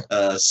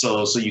 Yeah.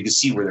 So you can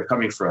see where they're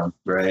coming from,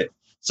 right?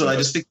 So I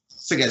just think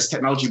as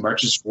technology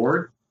marches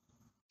forward,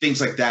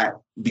 things like that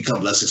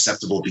become less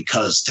acceptable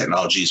because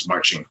technology is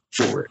marching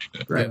forward,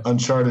 right? Yeah.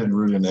 Uncharted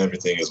ruined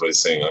everything is what he's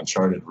saying.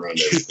 Uncharted ruined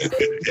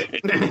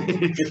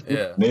everything.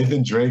 Yeah.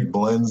 Nathan Drake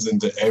blends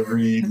into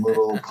every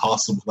little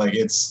possible, like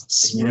it's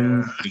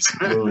smooth, it's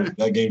fluid.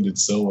 That game did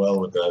so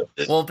well with that.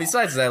 Well,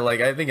 besides that,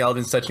 like I think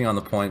Alden's touching on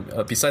the point.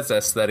 Besides the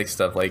aesthetic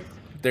stuff, like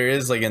there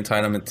is like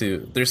entitlement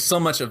to. There's so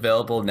much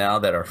available now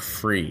that are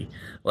free,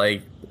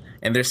 like,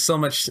 and there's so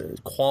much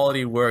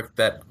quality work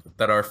that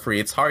are free.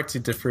 It's hard to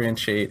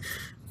differentiate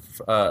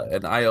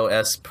an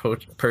iOS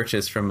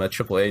purchase from a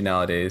AAA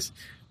nowadays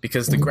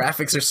because the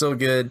graphics are so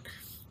good.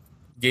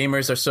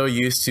 Gamers are so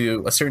used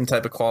to a certain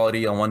type of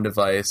quality on one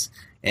device,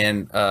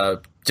 and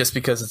just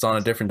because it's on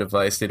a different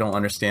device, they don't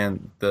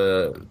understand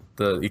the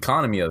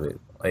economy of it.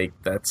 Like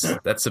that's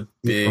a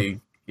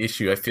big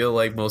issue. I feel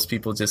like most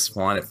people just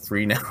want it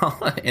free now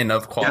and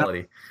of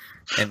quality,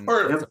 and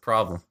that's a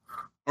problem.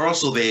 Or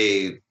also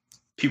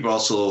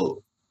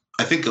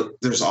I think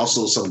there's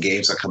also some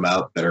games that come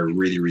out that are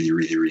really, really,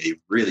 really,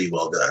 really, really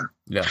well done.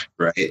 Yeah.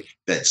 Right.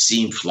 That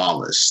seem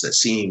flawless, that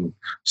seem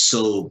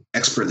so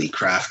expertly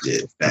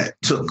crafted,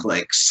 that took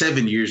like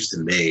 7 years to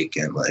make.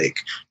 And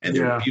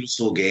they're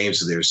beautiful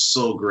games. And they're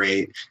so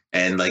great.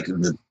 And like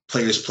the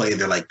players play,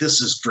 they're like,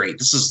 this is great.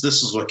 This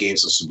is what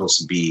games are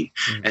supposed to be.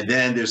 Mm-hmm. And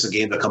then there's a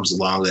game that comes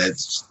along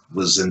that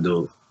was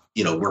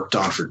worked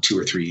on for 2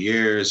 or 3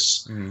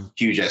 years,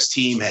 huge ass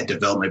team, had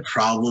development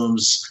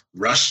problems,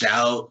 rushed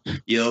out,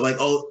 and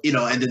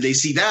then they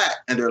see that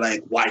and they're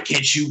like, why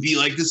can't you be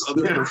like this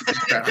other perfectly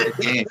crafted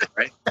game,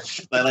 right?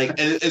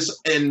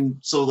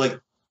 So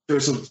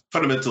there's a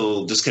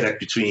fundamental disconnect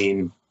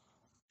between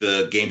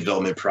the game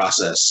development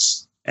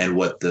process and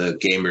what the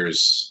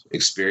gamers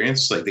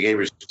experience. Like the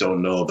gamers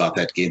don't know about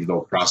that game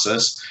development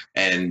process,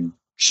 and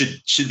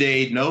should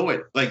they know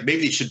it? Like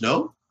maybe they should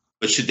know,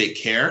 but should they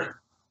care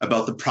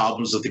about the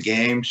problems of the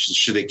game?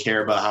 Should they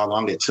care about how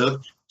long it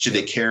took? Should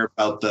they care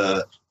about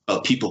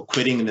people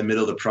quitting in the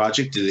middle of the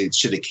project?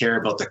 Should they care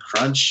about the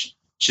crunch?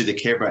 Should they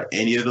care about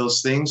any of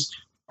those things?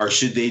 Or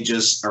should we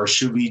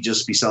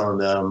just be selling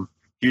them,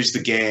 here's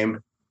the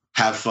game,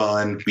 have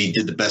fun, we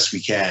did the best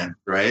we can,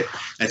 right?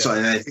 And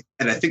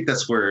I think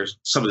that's where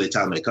some of the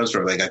entitlement comes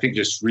from. Like I think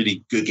there's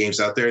really good games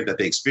out there that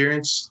they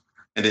experience,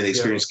 and then they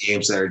experience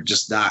games that are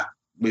just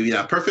maybe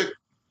not perfect,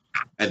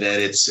 and then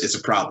it's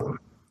a problem,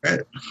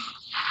 right?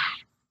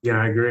 Yeah,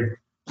 I agree.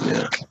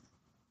 Yeah.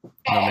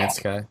 No Man's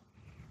Sky.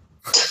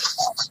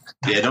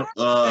 Yeah.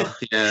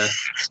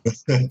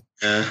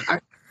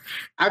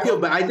 I feel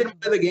bad. I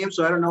didn't play the game,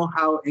 so I don't know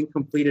how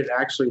incomplete it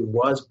actually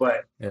was.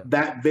 But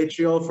that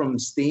vitriol from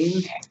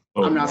Steam,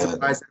 I'm not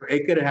surprised.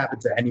 It could have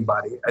happened to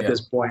anybody at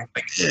this point.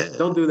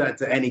 Don't do that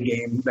to any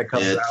game that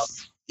comes out.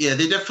 Yeah,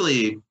 they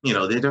definitely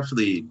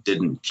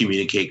didn't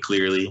communicate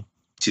clearly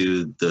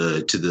to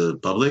the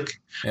public,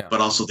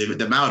 but also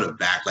the amount of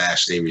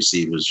backlash they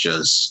received was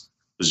just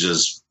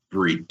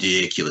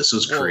ridiculous. It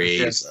was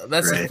crazy.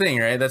 That's the thing,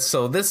 right? This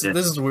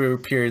is the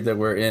weird period that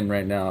we're in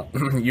right now.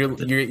 you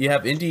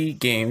have indie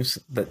games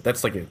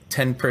that's like a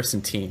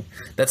 10-person team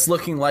that's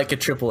looking like a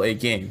AAA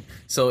game.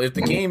 So if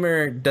the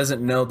gamer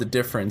doesn't know the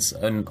difference,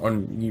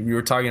 and you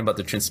were talking about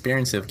the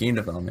transparency of game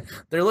development,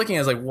 they're looking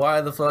at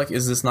why the fuck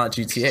is this not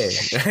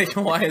GTA?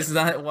 Why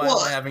am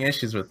I having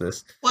issues with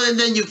this? Well, and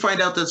then you find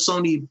out that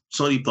Sony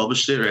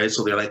published it, right?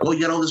 So they're like, oh,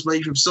 you got all this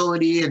money from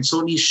Sony, and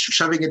Sony's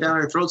shoving it down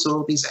our throats.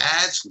 All these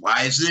ads.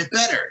 Why isn't it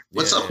better?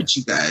 What's up with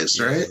you guys,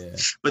 right? Yeah.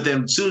 But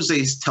then as soon as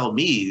they tell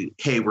me,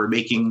 hey, we're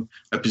making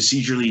a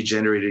procedurally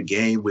generated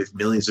game with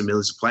millions and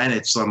millions of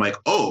planets, so I'm like,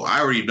 oh, I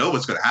already know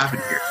what's going to happen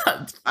here.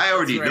 I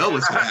already know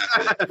what's going to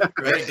happen.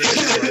 Right?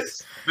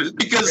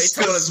 Because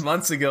told us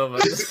months ago.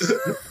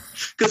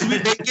 Because we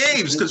make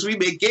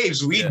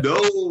games. We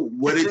know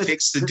what it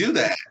takes to do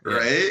that,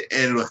 right?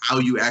 And how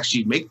you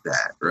actually make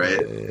that, right?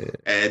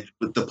 And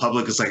the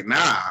public is like,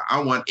 nah, I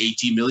want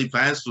 18 million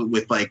planets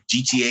with like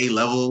GTA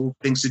level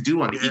things to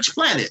do on each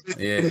planet.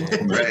 Yeah,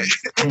 right.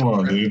 Come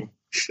on, dude.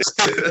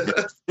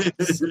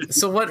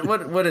 So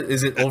what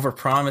is it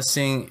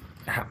overpromising?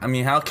 I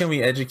mean, how can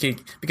we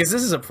educate? Because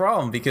this is a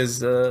problem. Because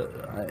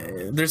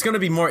there's going to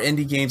be more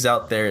indie games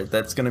out there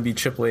that's going to be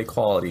AAA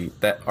quality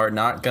that are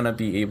not going to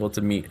be able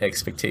to meet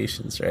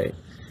expectations, right?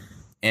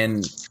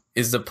 And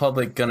is the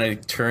public going to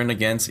turn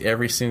against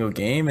every single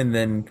game and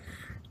then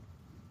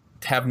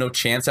have no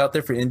chance out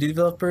there for indie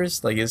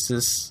developers? Like, is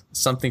this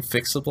something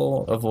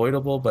fixable,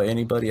 avoidable by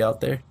anybody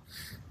out there?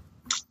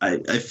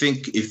 I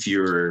think if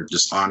you're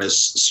just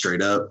honest,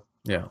 straight up,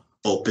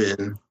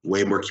 open,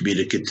 way more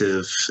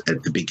communicative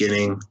at the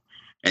beginning,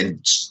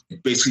 and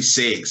basically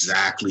say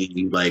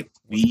exactly like,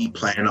 we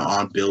plan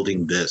on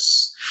building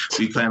this.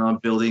 We plan on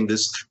building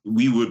this.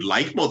 We would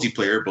like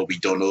multiplayer, but we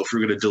don't know if we're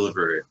going to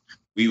deliver it.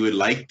 We would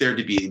like there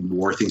to be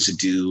more things to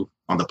do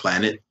on the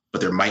planet, but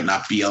there might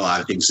not be a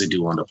lot of things to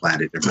do on the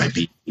planet. There might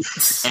be,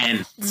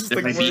 and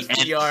there might be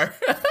PR.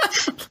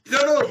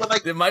 No, but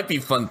like there might be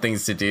fun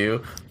things to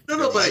do.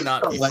 But might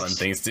not be fun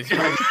things to do.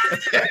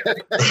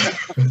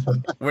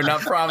 We're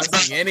not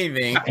promising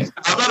anything.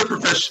 I'm not a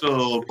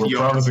professional. We're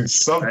promising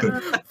something.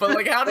 But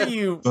like, how do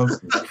you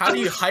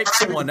hype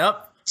someone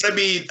up? I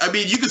mean,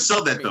 you can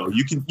sell that though.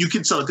 You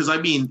can sell it because I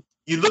mean,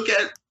 you look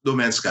at No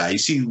Man's Sky, you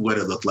see what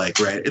it looked like,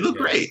 right? It looked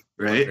great,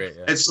 right?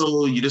 And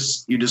so you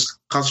just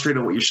concentrate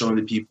on what you're showing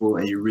the people,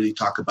 and you really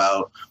talk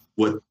about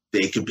what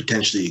they could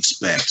potentially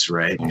expect,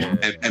 right?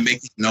 And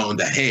make it known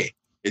that, hey,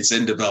 it's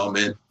in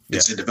development.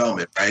 It's in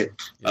development, right?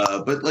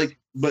 But a lot of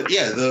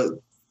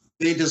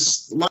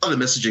the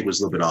messaging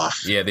was a little bit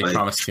off. Yeah, they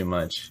promised too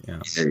much.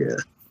 Yeah.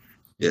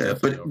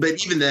 But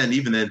even then,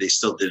 they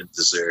still didn't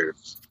deserve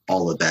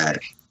all of that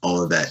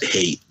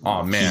hate.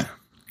 Oh man,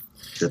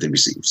 that they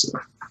received. So.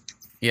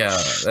 Yeah,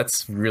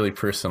 that's really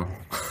personal.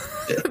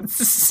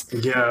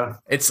 Yeah,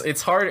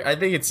 it's hard. I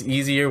think it's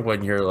easier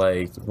when you're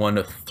like 1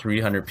 to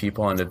 300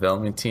 people on a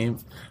development team,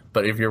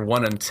 but if you're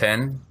 1 in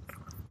 10.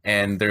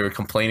 And they're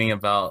complaining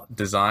about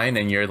design,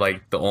 and you're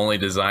like the only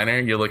designer,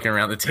 you're looking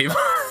around the table.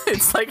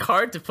 It's like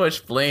hard to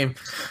push blame.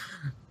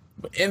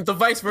 And the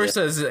vice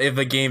versa is if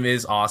a game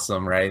is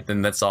awesome, right?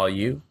 Then that's all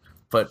you.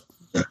 But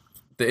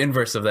the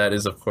inverse of that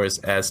is, of course,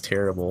 as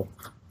terrible.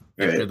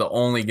 If you're the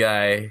only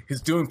guy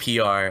who's doing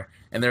PR,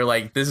 and they're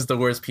like, "This is the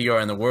worst PR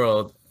in the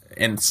world,"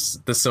 and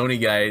the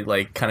Sony guy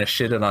like kind of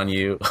shitted on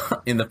you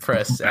in the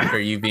press after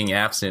you being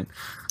absent.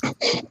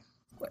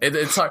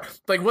 It's hard.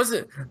 Like,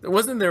 wasn't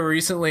there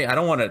recently? I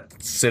don't want to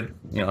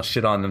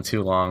shit on them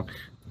too long,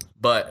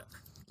 but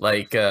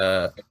like,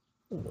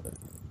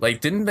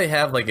 didn't they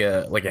have like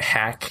a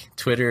hack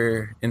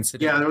Twitter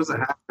incident? Yeah, there was a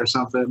hack or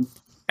something.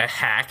 A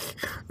hack.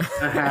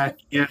 A hack.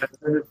 Yeah.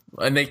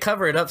 And they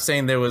cover it up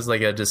saying there was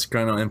like a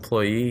disgruntled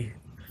employee.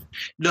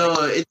 No,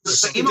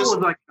 the email was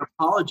like an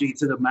apology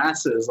to the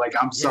masses. Like,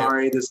 I'm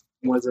sorry, this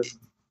wasn't.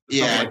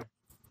 Yeah. Like,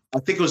 I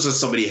think it was just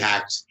somebody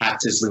hacked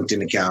his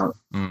LinkedIn account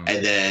and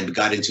then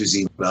got into his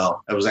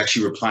email. I was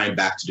actually replying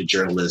back to the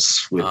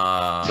journalists with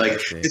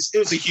it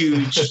was a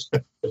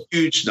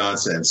huge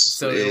nonsense.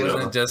 So it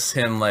wasn't just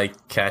him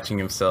like catching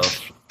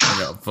himself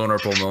in a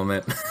vulnerable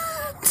moment,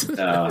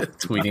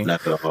 tweeting.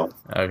 Not at all.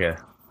 Okay.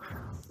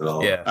 At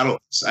all. Yeah. I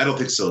don't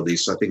think so. At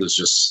least I think it was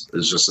just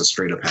a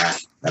straight up hack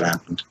that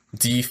happened.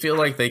 Do you feel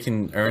like they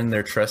can earn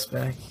their trust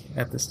back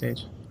at this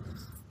stage?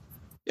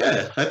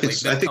 Yeah, I think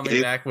so. I think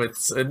coming back with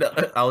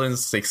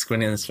Alan's like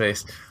squinting in his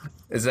face.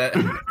 Is it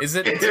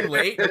too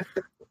late?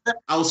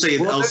 I'll say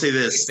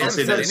this. They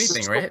haven't said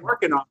anything, right?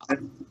 Working on it.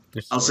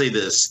 I'll say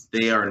this.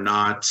 They are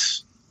not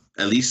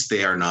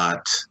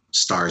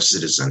Star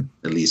Citizen.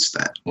 At least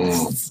that.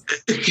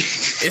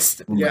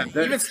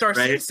 Even Star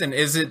Citizen,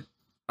 is it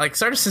like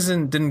Star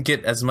Citizen didn't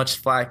get as much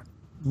flack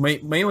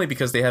mainly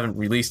because they haven't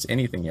released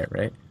anything yet,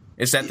 right?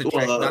 Is that the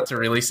trick, not to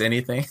release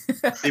anything?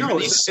 No,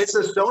 it's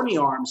a Sony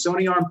arm.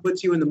 Sony arm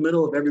puts you in the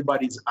middle of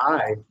everybody's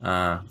eye.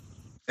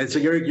 And so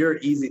you're an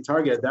easy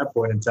target at that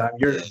point in time.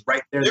 You're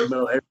right there in the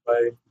middle of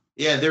everybody.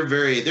 Yeah, they're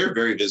very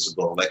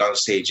visible, like on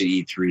stage at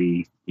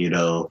E3, you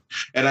know.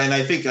 And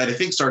I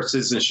think Star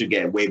Citizen should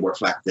get way more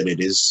flack than it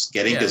is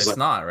getting. Yeah, it's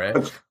not, right?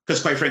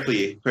 Because quite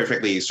frankly,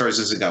 Star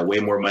Citizen got way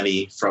more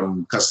money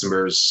from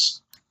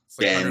customers It's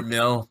like 100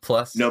 mil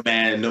plus. No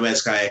Man's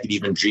Sky I could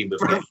even dream of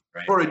getting,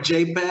 right? For a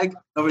JPEG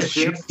of a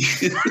ship.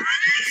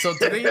 So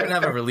do they even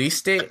have a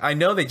release date? I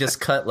know they just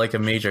cut like a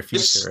major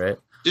feature, right?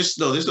 There's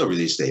no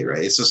release date,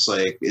 right? It's just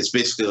like, it's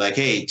basically like,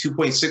 hey,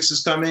 2.6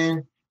 is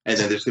coming, and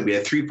then there's going to be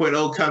a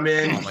 3.0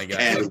 coming. Oh my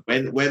God.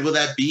 And when will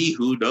that be?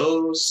 Who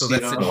knows? So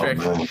that's the trick.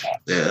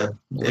 Yeah.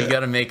 We got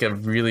to make a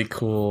really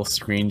cool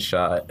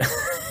screenshot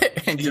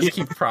and just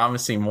keep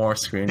promising more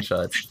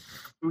screenshots.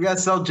 We got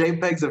to sell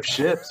JPEGs of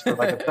ships for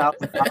like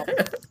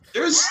 $1,000.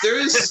 There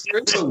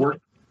is a work.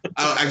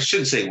 I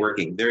shouldn't say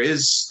working. There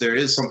is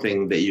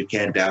something that you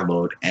can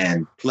download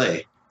and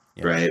play,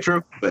 right?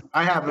 True, but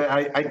I have it.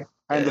 I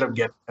ended up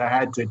getting. I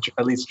had to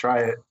at least try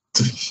it.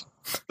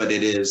 But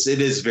it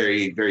is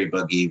very, very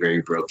buggy,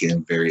 very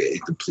broken, very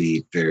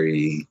incomplete,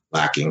 very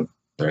lacking.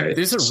 Right?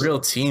 There's a real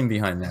team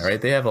behind that,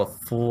 right? They have a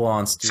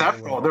full-on studio.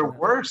 Several. There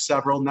were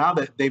several. Now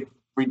that they've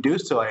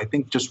reduced to, I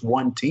think, just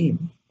one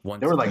team.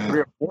 There were like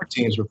 3 or 4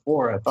 teams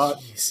before. I thought.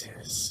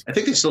 Jesus. I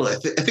think they still. I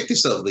think they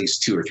still have at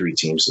least 2 or 3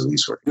 teams at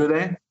least working. Do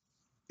they? I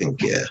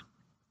think yeah.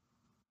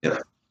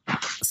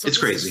 So it's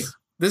crazy.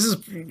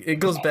 It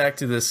goes back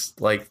to this,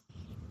 like,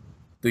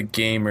 the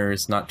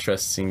gamers not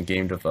trusting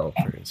game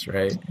developers,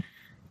 right?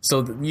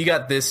 So you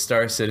got this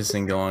Star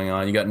Citizen going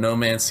on. You got No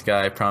Man's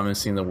Sky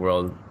promising the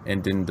world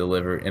and didn't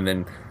deliver, and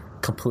then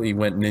completely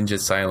went ninja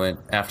silent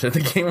after the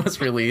game was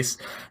released.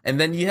 And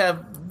then you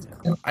have,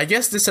 I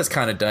guess this has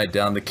kind of died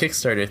down, the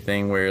Kickstarter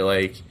thing where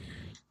like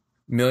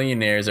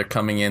millionaires are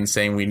coming in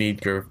saying we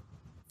need your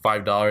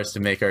 $5 to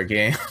make our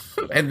game,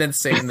 and then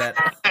saying that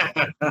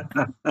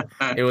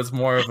it was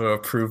more of an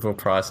approval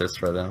process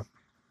for them.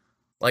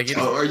 Like,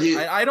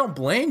 I don't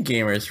blame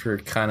gamers for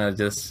kind of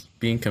just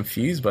being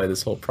confused by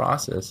this whole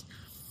process,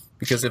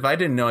 because if I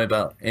didn't know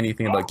about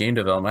anything about game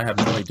development, I have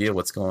no idea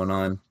what's going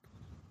on.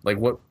 Like,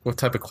 what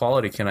type of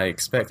quality can I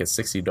expect at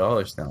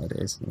 $60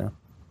 nowadays? You know.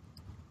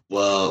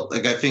 Well,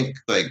 like I think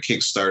like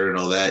Kickstarter and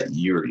all that,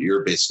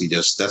 you're basically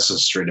that's a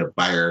straight up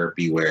buyer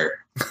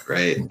beware,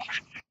 right?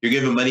 You're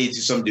giving money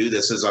to some dude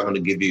that says I'm going to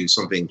give you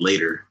something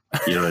later.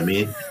 You know what I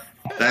mean?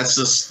 That's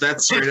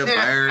straight up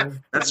buyer.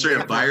 That's straight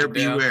up buyer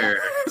beware.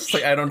 It's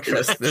like, I don't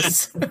trust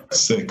this.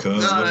 Sick,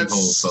 cuz.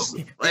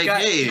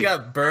 Like, he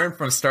got burned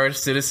from Star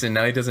Citizen.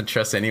 Now he doesn't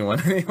trust anyone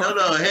anymore.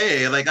 No.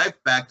 Hey, like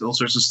I've backed all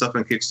sorts of stuff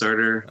on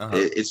Kickstarter.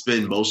 It's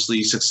been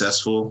mostly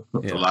successful.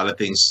 Yeah. A lot of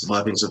things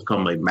have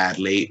come like mad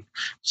late.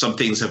 Some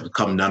things have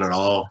come none at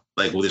all.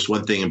 Like, well, there's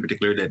one thing in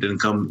particular that didn't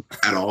come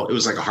at all. It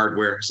was like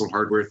some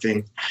hardware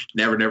thing.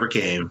 Never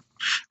came.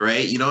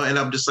 Right. You know, and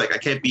I'm just like, I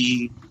can't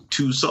be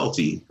too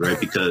salty, right?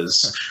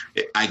 Because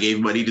I gave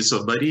money to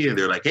somebody and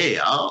they're like, hey,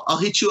 I'll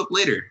hit you up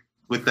later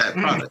with that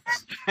product.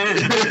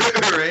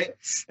 Right.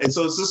 And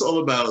so it's just all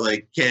about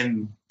like,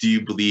 do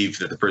you believe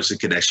that the person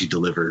can actually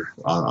deliver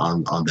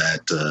on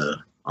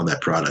that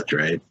product,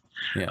 right?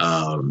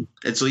 Yeah.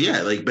 And so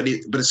yeah, like, but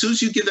as soon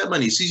as you give that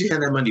money, as soon as you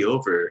hand that money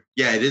over,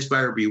 yeah, it is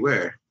buyer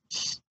beware.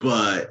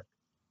 But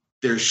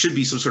there should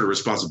be some sort of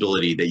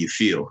responsibility that you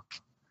feel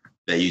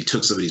that you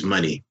took somebody's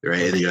money,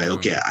 right? And you're like,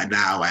 okay,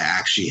 now I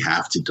actually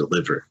have to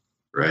deliver,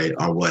 right,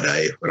 on what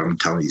I'm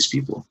telling these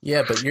people.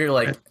 Yeah, but you're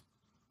like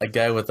a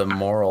guy with a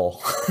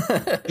moral.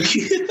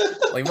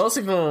 Like most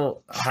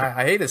people,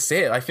 I hate to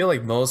say it, I feel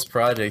like most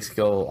projects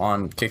go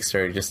on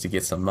Kickstarter just to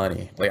get some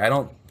money. Like I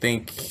don't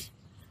think,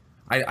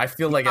 I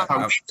feel like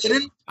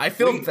I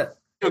feel that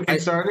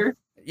Kickstarter.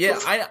 Yeah,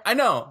 I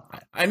know.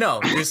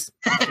 There's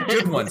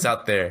good ones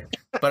out there,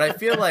 but I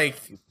feel like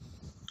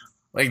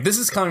this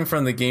is coming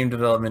from the game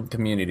development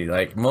community.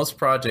 Like most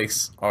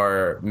projects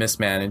are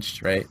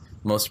mismanaged, right?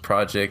 Most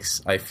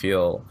projects I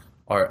feel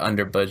are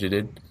under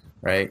budgeted,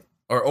 right?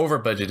 Or over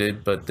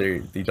budgeted, but they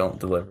don't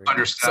deliver.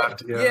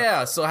 Understaffed. So,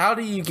 yeah. So how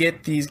do you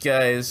get these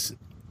guys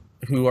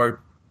who are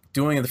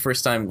doing it the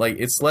first time? Like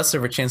it's less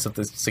of a chance of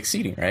this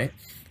succeeding, right?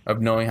 Of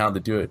knowing how to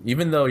do it,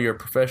 even though you're a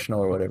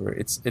professional or whatever,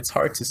 it's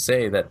hard to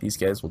say that these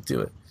guys will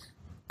do it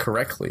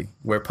correctly,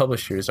 where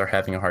publishers are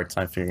having a hard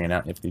time figuring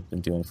out if they've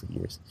been doing it for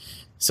years.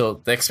 So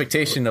the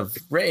expectation of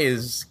Ray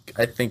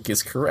I think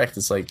is correct.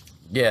 It's like,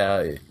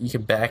 yeah, you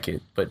can back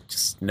it, but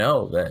just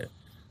know that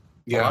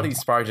a lot of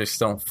these projects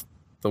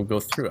they'll go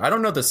through. I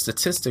don't know the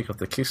statistic of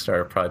the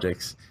Kickstarter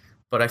projects,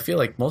 but I feel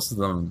like most of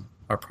them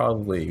are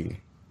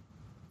probably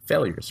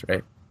failures,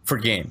 right? For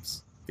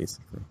games,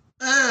 basically.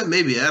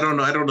 Maybe. I don't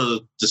know. I don't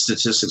know the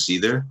statistics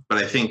either, but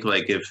I think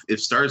like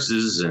if Star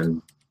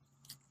Citizen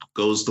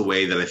goes the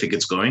way that I think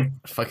it's going,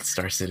 fucking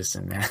Star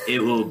Citizen, man,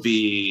 it will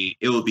be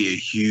a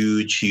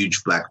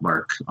huge black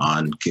mark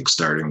on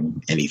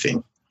kickstarting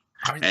anything.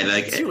 And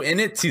like you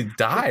in it to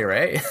die,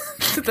 right?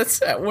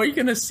 That's what are you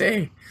gonna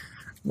say?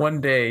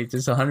 One day,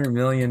 just 100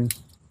 million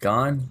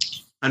gone.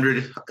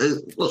 100.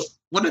 Well,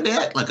 what are they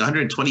at? Like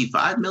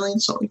 125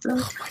 million, something like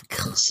that. Oh my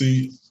god.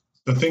 See.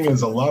 The thing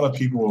is, a lot of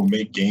people will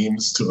make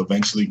games to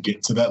eventually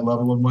get to that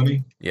level of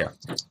money. Yeah.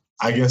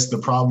 I guess the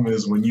problem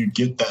is when you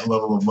get that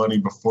level of money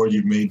before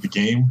you've made the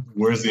game,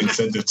 where's the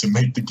incentive to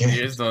make the game?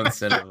 There's no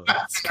incentive.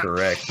 That's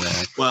correct,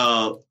 man.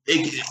 Well,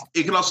 it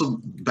can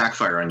also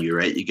backfire on you,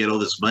 right? You get all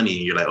this money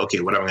and you're like, okay,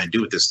 what am I going to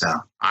do with this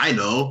now? I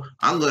know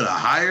I'm going to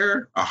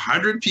hire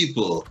 100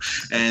 people.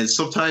 And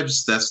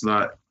sometimes that's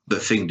not the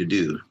thing to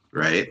do,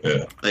 right?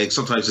 Yeah. Like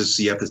sometimes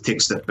you have to take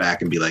a step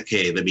back and be like,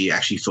 hey, let me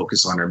actually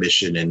focus on our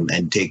mission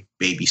and take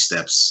baby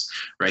steps,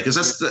 right?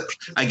 Because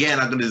again,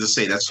 I'm going to just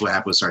say that's what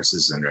happened with Star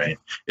Citizen, right?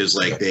 It was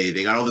like they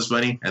got all this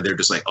money and they're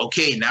just like,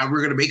 okay, now we're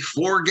going to make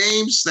 4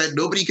 games that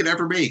nobody could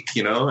ever make,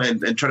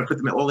 and try to put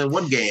them all in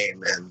one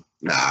game. And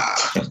nah.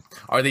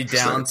 Are they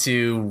down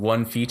to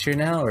 1 feature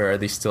now, or are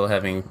they still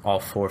having all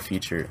 4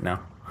 feature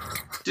now?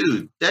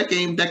 Dude, that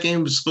game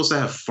is supposed to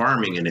have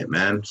farming in it,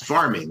 man.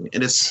 Farming.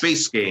 And it's a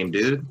space game,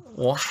 dude.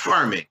 What?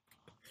 Farming.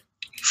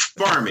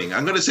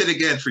 I'm going to say it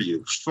again for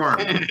you.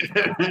 Farming.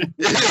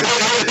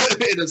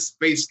 In a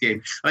space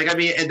game.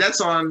 And that's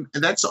on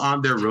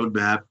their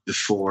roadmap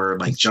before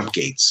jump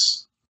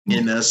gates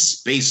in a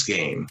space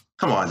game.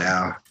 Come on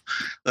now.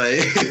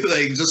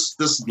 Just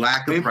this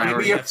lack of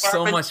priority. You have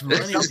so much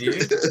money,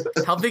 dude.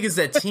 How big is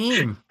that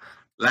team?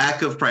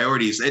 Lack of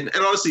priorities. And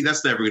honestly,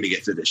 that's never going to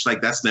get finished.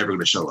 That's never going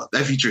to show up.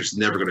 That feature is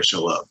never going to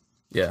show up.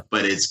 Yeah.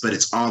 But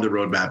it's on the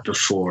roadmap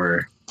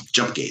before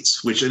jump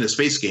gates, which in a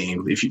space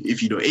game, if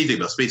you know anything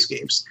about space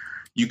games,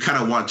 you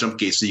kind of want jump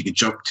gates so you can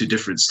jump to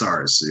different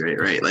stars,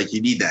 right? Like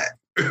you need that.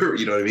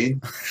 You know what I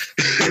mean?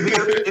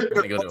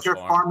 If you're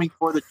farming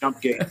for the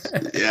jump gates.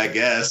 Yeah, I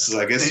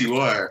guess you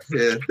are.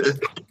 Yeah.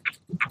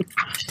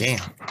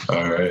 Damn.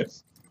 All right.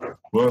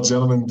 Well,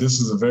 gentlemen, this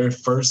is the very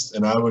first,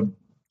 and I would,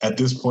 at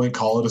this point,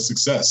 call it a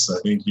success. I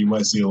think you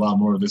might see a lot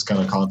more of this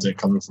kind of content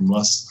coming from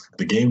us,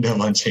 the Game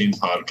Dev Unchained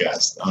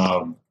podcast.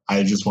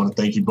 I just want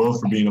to thank you both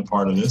for being a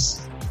part of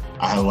this.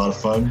 I had a lot of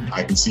fun.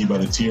 I can see by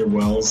the tear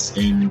wells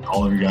in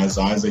all of you guys'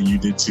 eyes that you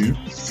did too.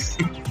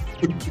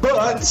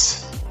 But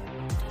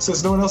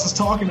since no one else is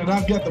talking and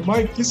I've got the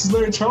mic, this is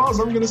Larry Charles.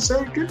 I'm going to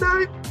say good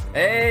night.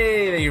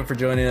 Hey, thank you for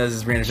joining us. This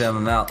is Brandon Sham.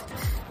 I'm out.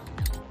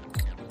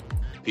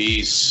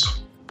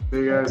 Peace. See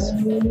you guys.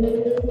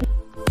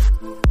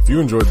 If you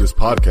enjoyed this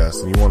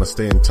podcast and you want to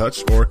stay in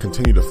touch or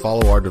continue to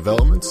follow our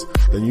developments,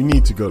 then you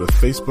need to go to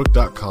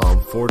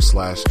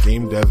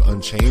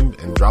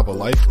facebook.com/GameDevUnchained and drop a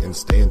like and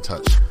stay in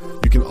touch.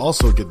 You can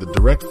also get the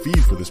direct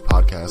feed for this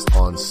podcast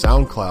on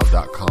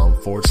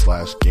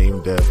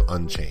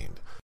SoundCloud.com/GameDevUnchained.